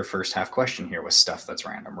your first half question here with stuff that's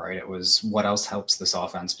random, right? It was what else helps this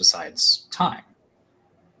offense besides time?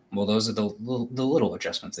 Well, those are the little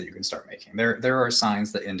adjustments that you can start making. There are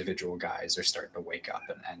signs that individual guys are starting to wake up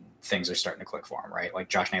and things are starting to click for him, right? Like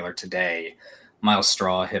Josh Naylor today, Miles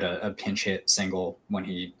Straw hit a pinch hit single when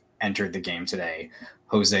he entered the game today.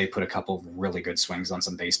 Jose put a couple of really good swings on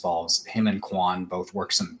some baseballs. Him and Quan both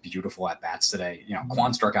worked some beautiful at-bats today.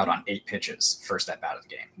 Quan struck out on 8 pitches, first at-bat of the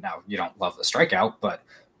game. Now, you don't love the strikeout, but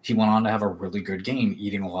he went on to have a really good game,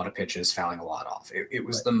 eating a lot of pitches, fouling a lot off. It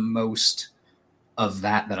was the most of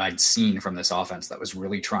that I'd seen from this offense that was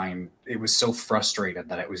really trying. It was so frustrated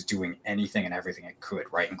that it was doing anything and everything it could,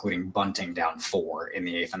 right? Including bunting down 4 in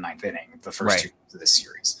the 8th and 9th inning, the first 2 games of this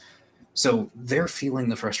series. So they're feeling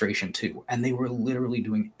the frustration too. And they were literally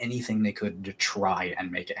doing anything they could to try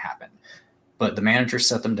and make it happen. But the manager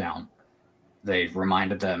set them down. They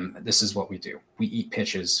reminded them, this is what we do. We eat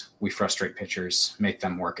pitches, we frustrate pitchers, make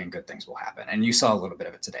them work, and good things will happen. And you saw a little bit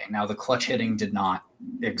of it today. Now, the clutch hitting did not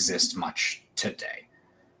exist much today.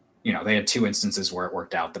 They had 2 instances where it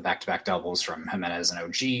worked out. The back-to-back doubles from Jimenez and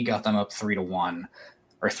OG got them up 3-1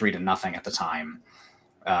 or 3-0 at the time.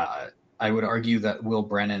 I would argue that Will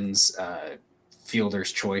Brennan's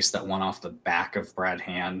fielder's choice that won off the back of Brad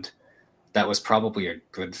Hand, that was probably a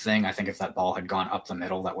good thing. I think if that ball had gone up the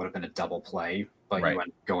middle, that would have been a double play. But you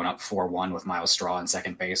went going up 4-1 with Miles Straw in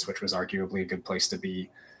second base, which was arguably a good place to be.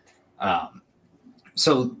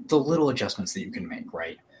 So the little adjustments that you can make,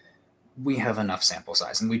 right? We have enough sample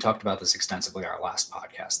size, and we talked about this extensively in our last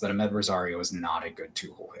podcast, that Ahmed Rosario is not a good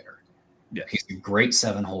 2-hole hitter. Yes. He's a great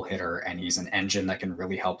 7-hole hitter, and he's an engine that can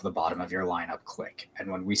really help the bottom of your lineup click. And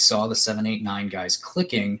when we saw the 7, 8, 9 guys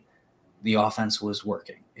clicking, the offense was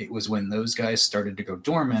working. It was when those guys started to go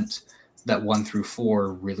dormant that 1 through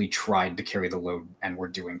 4 really tried to carry the load and were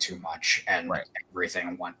doing too much, and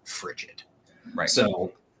everything went frigid. Right.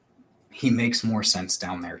 So he makes more sense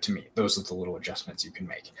down there to me. Those are the little adjustments you can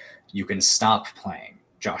make. You can stop playing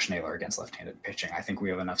Josh Naylor against left-handed pitching. I think we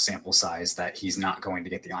have enough sample size that he's not going to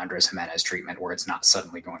get the Andres Jimenez treatment where it's not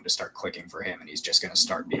suddenly going to start clicking for him and he's just going to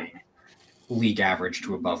start being league average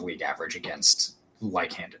to above league average against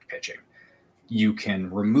like-handed pitching. You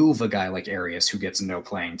can remove a guy like Arias who gets no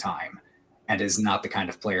playing time and is not the kind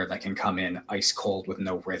of player that can come in ice cold with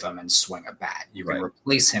no rhythm and swing a bat. You can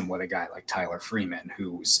replace him with a guy like Tyler Freeman,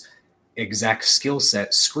 whose exact skill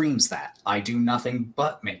set screams that I do nothing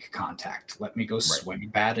but make contact. Let me go swing a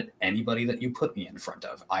bat at anybody that you put me in front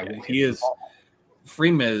of. I will hit the ball.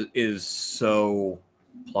 Freeman is so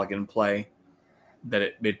plug and play that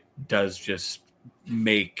it does just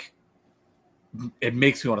makes me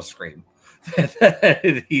want to scream.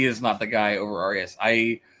 He is not the guy over Arias.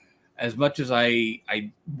 As much as I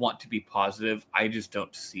want to be positive, I just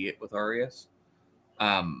don't see it with Arias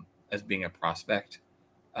as being a prospect.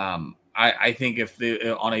 I think if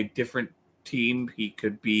on a different team, he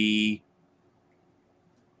could be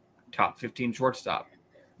top 15 shortstop.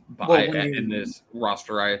 In this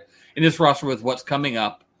roster with what's coming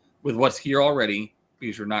up, with what's here already,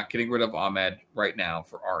 because you're not getting rid of Ahmed right now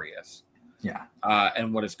for Arias. Yeah.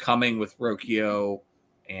 And what is coming with Rocchio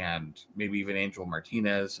and maybe even Angel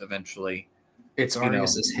Martinez eventually. It's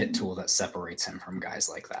Arias' hit tool that separates him from guys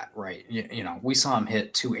like that, right? We saw him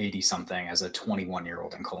hit 280-something as a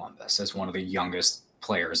 21-year-old in Columbus, as one of the youngest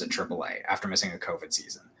players at AAA after missing a COVID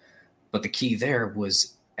season. But the key there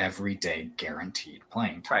was everyday guaranteed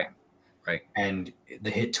playing time. Right. And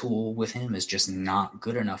the hit tool with him is just not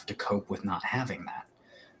good enough to cope with not having that.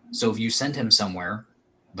 So if you send him somewhere,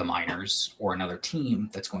 the minors or another team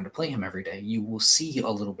that's going to play him every day, you will see a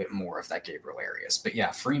little bit more of that Gabriel Arias. But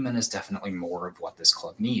yeah, Freeman is definitely more of what this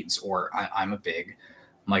club needs. Or I'm a big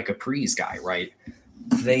Micah Pre's guy, right?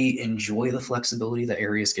 They enjoy the flexibility that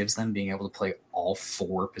Arias gives them, being able to play all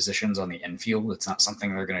 4 positions on the infield. It's not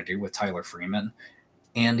something they're going to do with Tyler Freeman.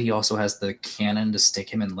 And he also has the cannon to stick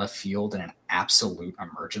him in left field in an absolute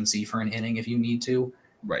emergency for an inning if you need to.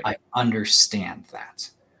 Right. I understand that.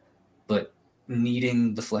 But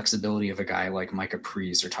needing the flexibility of a guy like Micah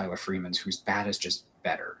Pre's or Tyler Freeman's, whose bat is just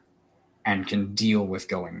better and can deal with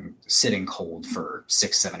sitting cold for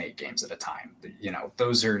 6, 7, 8 games at a time.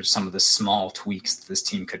 Those are some of the small tweaks that this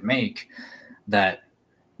team could make that,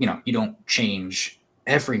 you don't change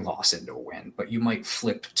every loss into a win, but you might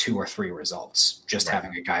flip 2 or 3 results just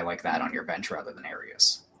having a guy like that on your bench rather than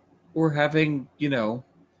Arias. Or having,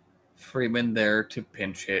 Freeman there to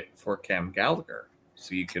pinch hit for Cam Gallagher.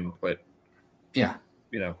 So you can put,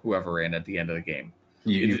 whoever in at the end of the game.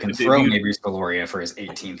 You can throw maybe Valoria for his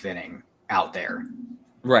 18th inning out there.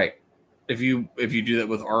 Right. If you do that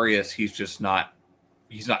with Arias, he's not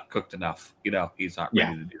cooked enough. He's not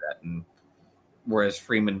ready to do that. And whereas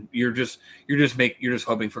Freeman, you're just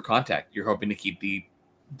hoping for contact. You're hoping to keep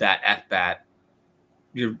that at bat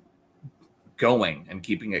you're going and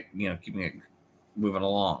keeping it moving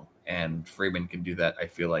along. And Freeman can do that, I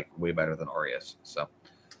feel like, way better than Arias. So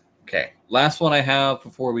okay. Last one I have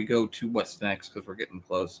before we go to what's next, because we're getting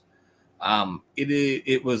close.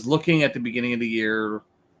 It was looking at the beginning of the year,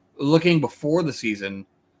 looking before the season,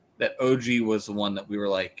 that OG was the one that we were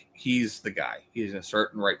like, he's the guy. He's going to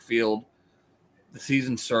start in right field. The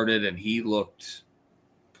season started and he looked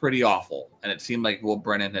pretty awful. And it seemed like Will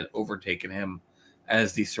Brennan had overtaken him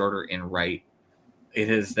as the starter in right. It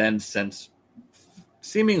has then since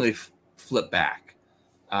seemingly flipped back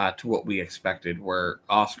to what we expected, where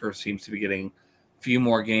Oscar seems to be getting a few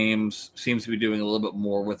more games, seems to be doing a little bit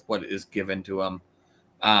more with what is given to him.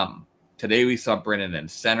 Today we saw Brennan in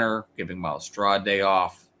center, giving Miles Straw a day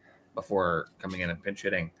off before coming in and pinch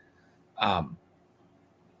hitting.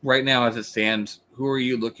 Right now, as it stands, who are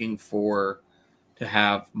you looking for to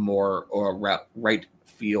have more or right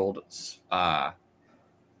field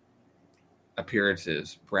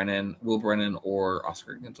appearances? Will Brennan, or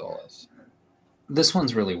Oscar Gonzalez? This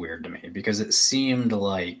one's really weird to me because it seemed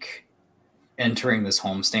like entering this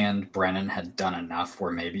homestand, Brennan had done enough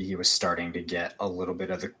where maybe he was starting to get a little bit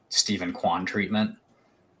of the Stephen Kwan treatment,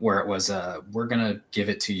 where it was, we're going to give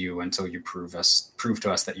it to you until you prove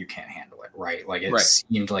to us that you can't handle it, right? Like it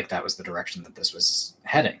seemed like that was the direction that this was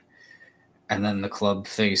heading. And then the club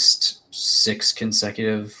faced 6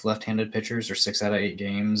 consecutive left-handed pitchers, or 6 out of 8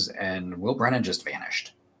 games, and Will Brennan just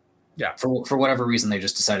vanished. Yeah. For whatever reason, they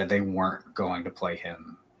just decided they weren't going to play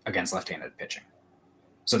him against left-handed pitching.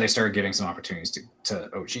 So they started giving some opportunities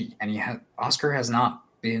to OG, and Oscar has not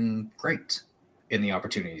been great in the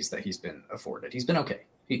opportunities that he's been afforded. He's been okay.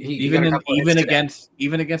 Even against the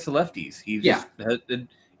lefties,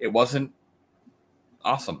 it wasn't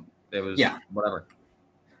awesome. It was whatever.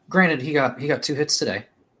 Granted, he got 2 hits today.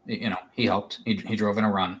 He helped. He drove in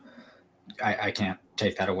a run. I can't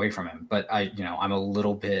take that away from him, but I'm a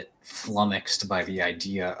little bit flummoxed by the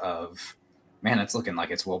idea of, man, it's looking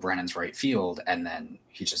like it's Will Brennan's right field, and then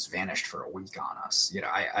he just vanished for a week on us.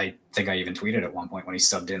 I think I even tweeted at one point when he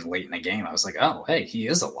subbed in late in the game, I was like, oh, hey, he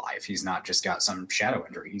is alive. He's not just got some shadow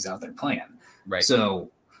injury. He's out there playing. Right.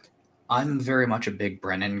 So I'm very much a big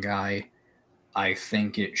Brennan guy. I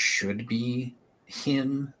think it should be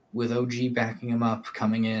him with OG backing him up,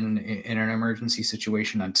 coming in an emergency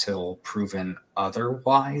situation until proven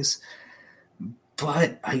otherwise.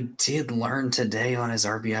 But I did learn today on his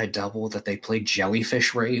RBI double that they play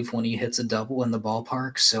Jellyfish Rave when he hits a double in the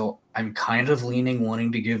ballpark. So I'm kind of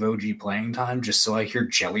wanting to give OG playing time just so I hear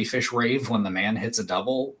Jellyfish Rave when the man hits a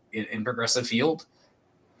double in Progressive Field.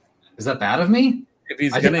 Is that bad of me? If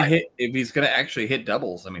he's gonna actually hit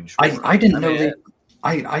doubles, I mean, sure. I didn't know that.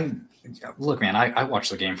 I look, man. I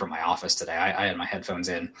watched the game from my office today. I had my headphones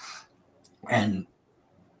in, and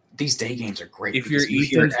these day games are great. If you're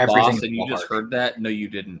Ethan's boss and you just heard that, no, you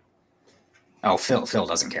didn't. Oh, Phil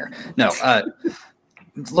doesn't care. No,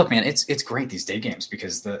 look, man, it's great, these day games,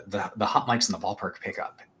 because the hot mics in the ballpark pick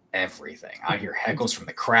up everything. I hear heckles from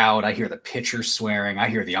the crowd. I hear the pitchers swearing. I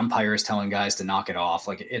hear the umpires telling guys to knock it off.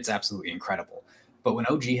 Like, it's absolutely incredible. But when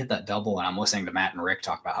OG hit that double, and I'm listening to Matt and Rick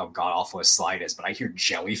talk about how god-awful his slide is, but I hear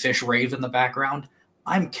Jellyfish Rave in the background,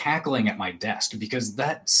 I'm cackling at my desk because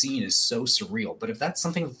that scene is so surreal. But if that's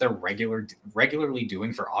something that they're regularly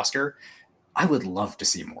doing for Oscar, I would love to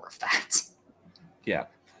see more of that. Yeah.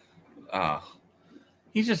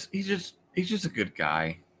 He's just a good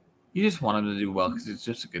guy. You just want him to do well because he's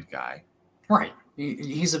just a good guy. Right.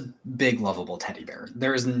 He's a big, lovable teddy bear.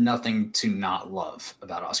 There is nothing to not love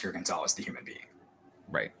about Oscar Gonzalez, the human being.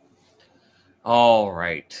 Right. All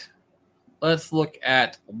right. Let's look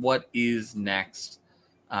at what is next.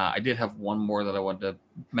 I did have one more that I wanted to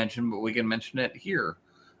mention, but we can mention it here.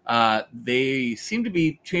 They seem to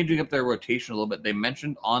be changing up their rotation a little bit. They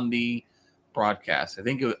mentioned on the broadcast. I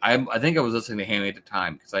think I was listening to Hammy at the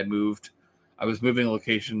time because I was moving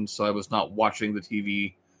locations, so I was not watching the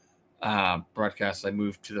TV broadcast. I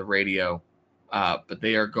moved to the radio. But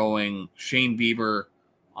they are going Shane Bieber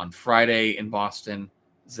on Friday in Boston,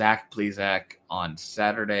 Zach Plesac on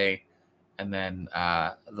Saturday, and then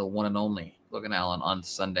the one and only Logan Allen on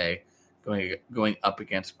Sunday, going up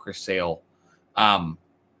against Chris Sale.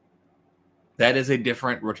 That is a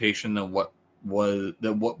different rotation than what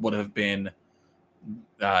would have been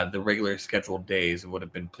the regular scheduled days. It would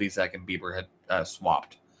have been Plesac and Bieber had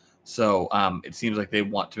swapped. So it seems like they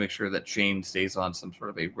want to make sure that Shane stays on some sort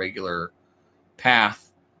of a regular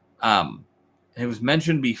path. It was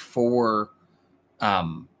mentioned before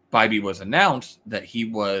Bibee was announced that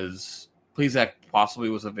Plesac possibly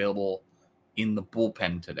was available in the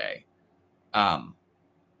bullpen today.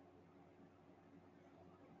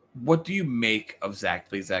 What do you make of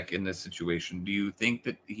Zach Plesac in this situation? Do you think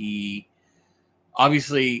that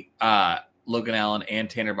obviously Logan Allen and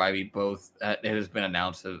Tanner Bibee both, it has been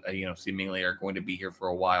announced that, seemingly are going to be here for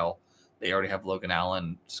a while. They already have Logan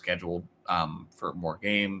Allen scheduled for more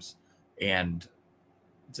games, and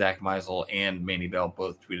Zach Meisel and Manny Bell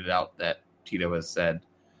both tweeted out that Tito has said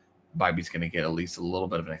Bibee's going to get at least a little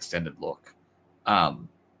bit of an extended look.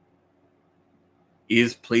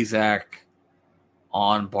 Is Plesac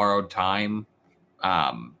on borrowed time?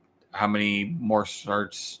 How many more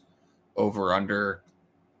starts over under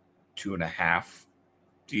 2.5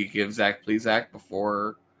 do you give Zach Plesac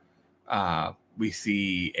before we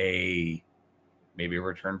see maybe a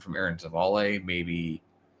return from Aaron Zavale, maybe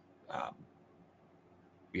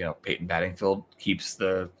Peyton Battingfield keeps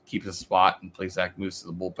the spot and Plesac moves to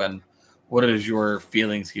the bullpen? What is your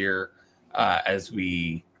feelings here as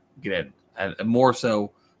we get more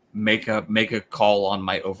so make a call on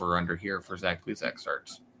my over under here for Zach Plesac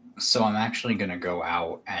starts? So I'm actually going to go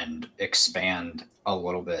out and expand a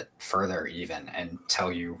little bit further even and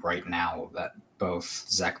tell you right now that both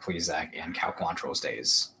Zach Plesac and Cal Quantrill's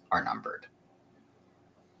days are numbered.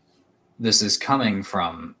 This is coming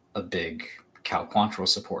from a big Cal Quantrill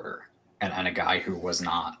supporter and a guy who was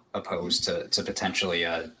not opposed to potentially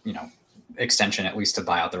a extension, at least to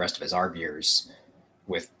buy out the rest of his ARB years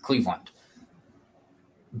with Cleveland.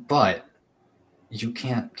 But you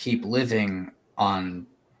can't keep living on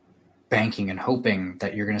banking and hoping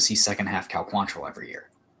that you're going to see second half Cal Quantrill every year,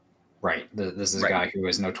 right? This is a guy who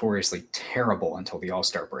is notoriously terrible until the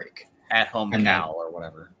All-Star break. At home and Cal or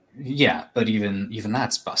whatever. Yeah, but even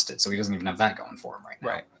that's busted, so he doesn't even have that going for him right now.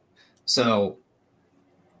 Right. So,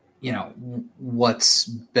 what's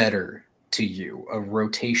better to you? A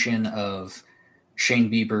rotation of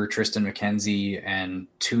Shane Bieber, Tristan McKenzie, and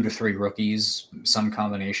 2 to 3 rookies, some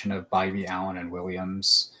combination of Bibee, Allen, and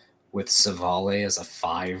Williams, with Savale as a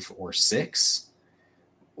 5 or 6?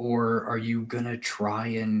 Or are you going to try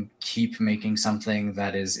and keep making something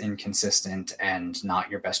that is inconsistent and not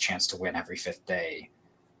your best chance to win every 5th day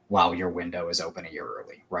while your window is open a year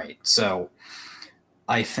early, right? So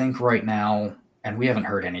I think right now, and we haven't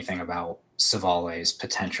heard anything about Savale's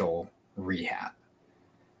potential rehab.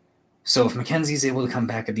 So if McKenzie's able to come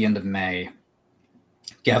back at the end of May,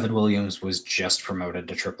 Gavin Williams was just promoted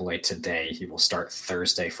to AAA today. He will start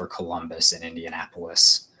Thursday for Columbus in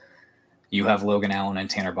Indianapolis. You have Logan Allen and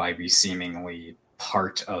Tanner Bibee seemingly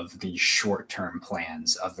part of the short-term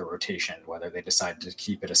plans of the rotation, whether they decide to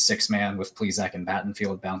keep it a 6-man with Plesac and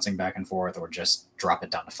Battenfield bouncing back and forth or just drop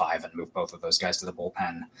it down to 5 and move both of those guys to the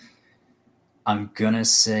bullpen. I'm going to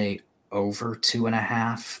say over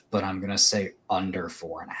 2.5, but I'm going to say under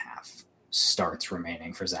 4.5 starts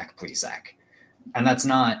remaining for Zach Plesac. And that's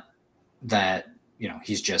not that,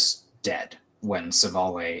 he's just dead when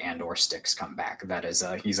Savale and or Sticks come back. That is,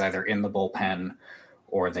 he's either in the bullpen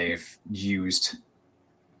or they've used,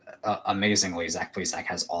 amazingly, Zach Plesac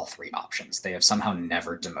has all 3 options. They have somehow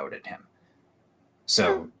never demoted him.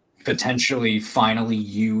 So potentially finally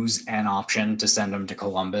use an option to send him to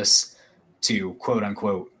Columbus to quote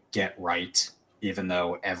unquote get right, even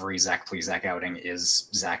though every Zach Plesac outing is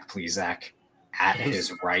Zach Plesac at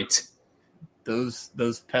his right.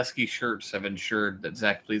 Those pesky shirts have ensured that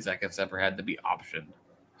Zach Plesac has never had to be optioned.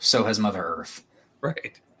 So has Mother Earth.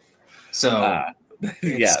 Right. So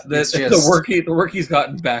the work he's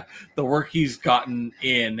gotten back, the work he's gotten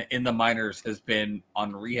in the minors has been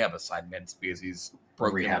on rehab assignments because he's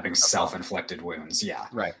rehabbing self-inflicted wounds. Yeah.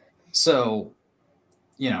 Right. So,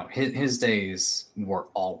 his days were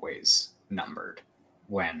always numbered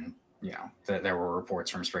when there were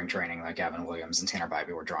reports from spring training that Gavin Williams and Tanner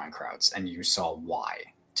Bibee were drawing crowds, and you saw why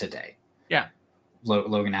today. Yeah.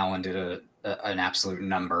 Logan Allen did an absolute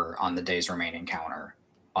number on the days remaining counter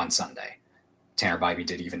on Sunday. Tanner Bibee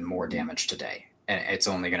did even more damage today. And it's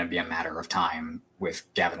only going to be a matter of time with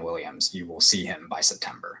Gavin Williams. You will see him by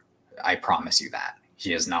September. I promise you that.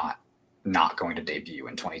 He is not going to debut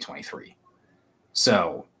in 2023.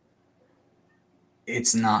 So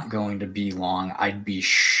it's not going to be long. I'd be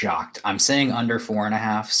shocked. I'm saying under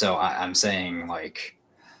 4.5. So I'm saying like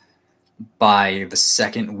by the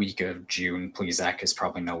second week of June, Plezak is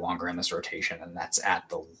probably no longer in this rotation, and that's at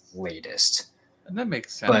the latest. And that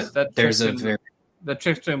makes sense. But that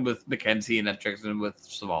checks in with McKenzie, and that checks in with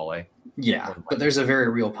Savale. Yeah, but there's a very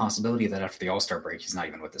real possibility that after the All-Star break, he's not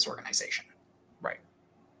even with this organization. Right.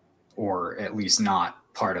 Or at least not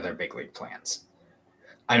part of their big league plans.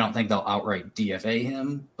 I don't think they'll outright DFA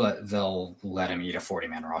him, but they'll let him eat a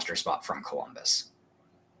 40-man roster spot from Columbus.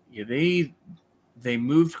 Yeah, they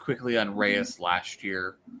moved quickly on Reyes last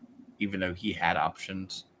year, even though he had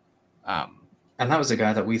options. And that was a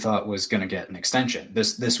guy that we thought was going to get an extension.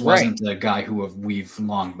 This wasn't a guy who we've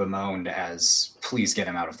long bemoaned as, please get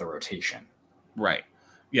him out of the rotation. Right.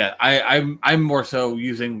 Yeah, I'm more so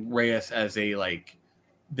using Reyes as a, like,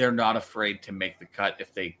 they're not afraid to make the cut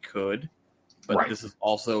if they could. But This is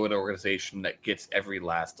also an organization that gets every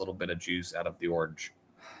last little bit of juice out of the orange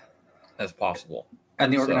as possible.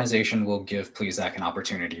 And the organization will give Plezak an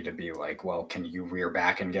opportunity to be like, well, can you rear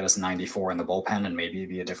back and get us 94 in the bullpen and maybe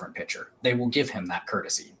be a different pitcher? They will give him that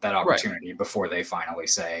courtesy, that opportunity before they finally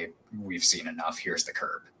say, we've seen enough, here's the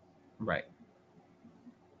curb. Right.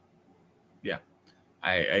 Yeah.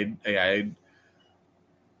 I'm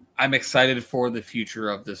excited for the future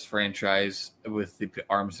of this franchise with the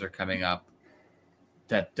arms that are coming up.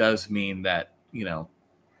 That does mean that,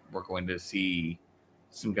 we're going to see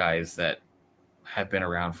some guys that have been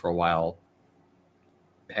around for a while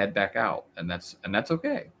head back out, and that's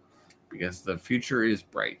okay because the future is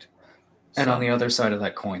bright. And on the other side of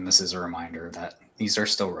that coin, this is a reminder that these are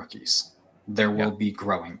still rookies. There will be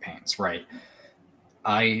growing pains, right?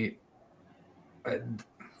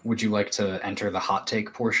 Would you like to enter the hot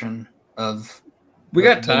take portion of? We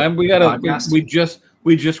got time.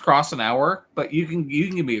 We just crossed an hour, but you can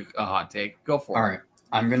give me a hot take. Go for it. All right.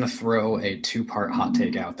 I'm going to throw a 2-part hot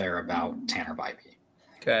take out there about Tanner Bibee.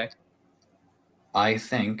 Okay. I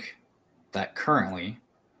think that currently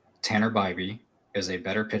Tanner Bibee is a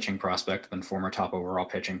better pitching prospect than former top overall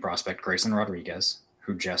pitching prospect Grayson Rodriguez,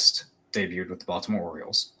 who just debuted with the Baltimore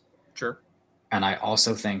Orioles. Sure. And I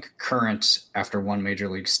also think current, after one major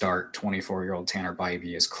league start, 24-year-old Tanner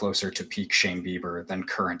Bibee is closer to peak Shane Bieber than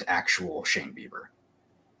current actual Shane Bieber.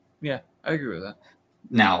 Yeah, I agree with that.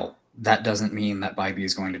 Now, that doesn't mean that Bibee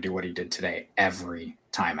is going to do what he did today every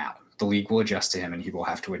time out. The league will adjust to him and he will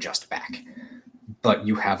have to adjust back. But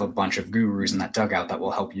you have a bunch of gurus in that dugout that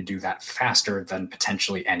will help you do that faster than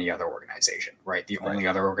potentially any other organization, right? The only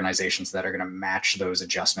other organizations that are going to match those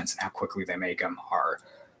adjustments and how quickly they make them are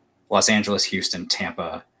Los Angeles, Houston,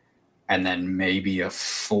 Tampa, and then maybe a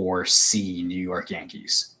 4C New York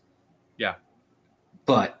Yankees. Yeah.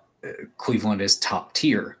 But Cleveland is top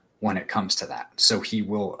tier when it comes to that. So he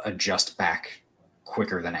will adjust back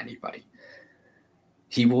quicker than anybody.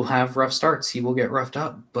 He will have rough starts. He will get roughed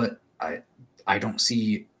up, but I don't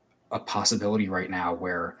see a possibility right now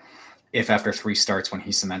where if after 3 starts when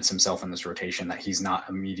he cements himself in this rotation that he's not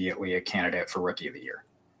immediately a candidate for Rookie of the Year.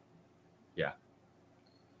 Yeah.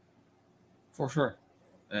 For sure.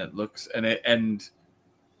 It looks and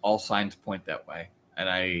all signs point that way.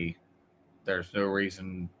 And there's no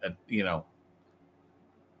reason that,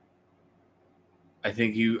 I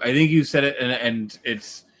think you said it, and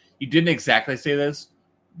it's you didn't exactly say this,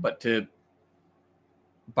 but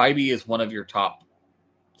Bibee is one of your top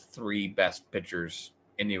 3 best pitchers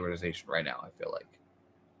in the organization right now. I feel like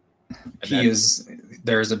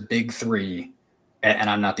There's a big 3, and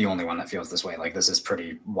I'm not the only one that feels this way. Like this is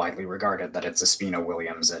pretty widely regarded that it's Espino,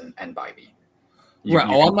 Williams, and Bibee.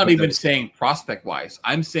 I'm not even saying prospect wise.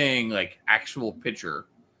 I'm saying like actual pitcher.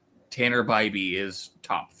 Tanner Bibee is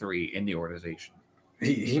top 3 in the organization.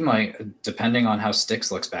 He might, depending on how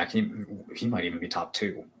Sticks looks back, he might even be top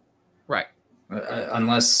 2. Right.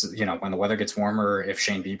 Unless, when the weather gets warmer, if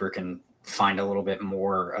Shane Bieber can find a little bit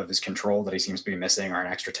more of his control that he seems to be missing or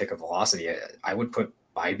an extra tick of velocity, I would put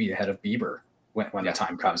Bibee ahead of Bieber when the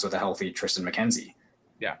time comes with a healthy Tristan McKenzie.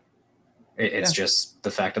 Yeah. It's just the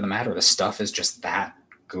fact of the matter. The stuff is just that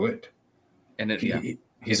good. And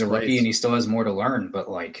he's a rookie and he still has more to learn, but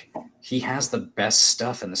like he has the best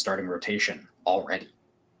stuff in the starting rotation already.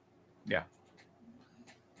 Yeah.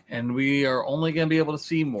 and we are only going to be able to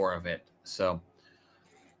see more of it. So,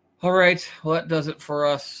 all right, well, that does it for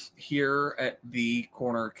us here at the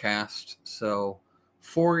CornerCast. So,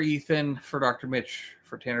 for Ethan, for Dr. Mitch,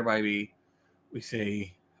 for Tanner Bibee, we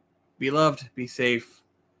say be loved, be safe.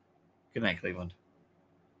 Good night, Cleveland.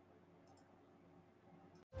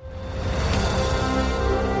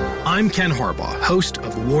 I'm Ken Harbaugh, host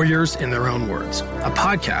of Warriors in Their Own Words, a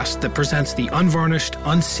podcast that presents the unvarnished,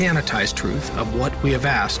 unsanitized truth of what we have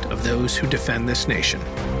asked of those who defend this nation.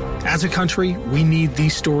 As a country, we need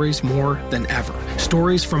these stories more than ever.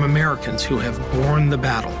 Stories from Americans who have borne the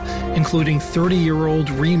battle, including 30-year-old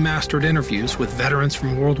remastered interviews with veterans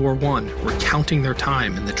from World War I recounting their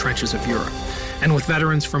time in the trenches of Europe, and with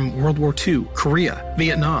veterans from World War II, Korea,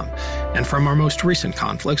 Vietnam, and from our most recent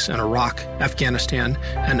conflicts in Iraq, Afghanistan,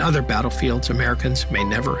 and other battlefields Americans may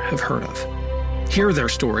never have heard of. Hear their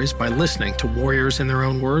stories by listening to Warriors in Their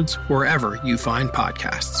Own Words wherever you find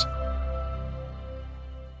podcasts.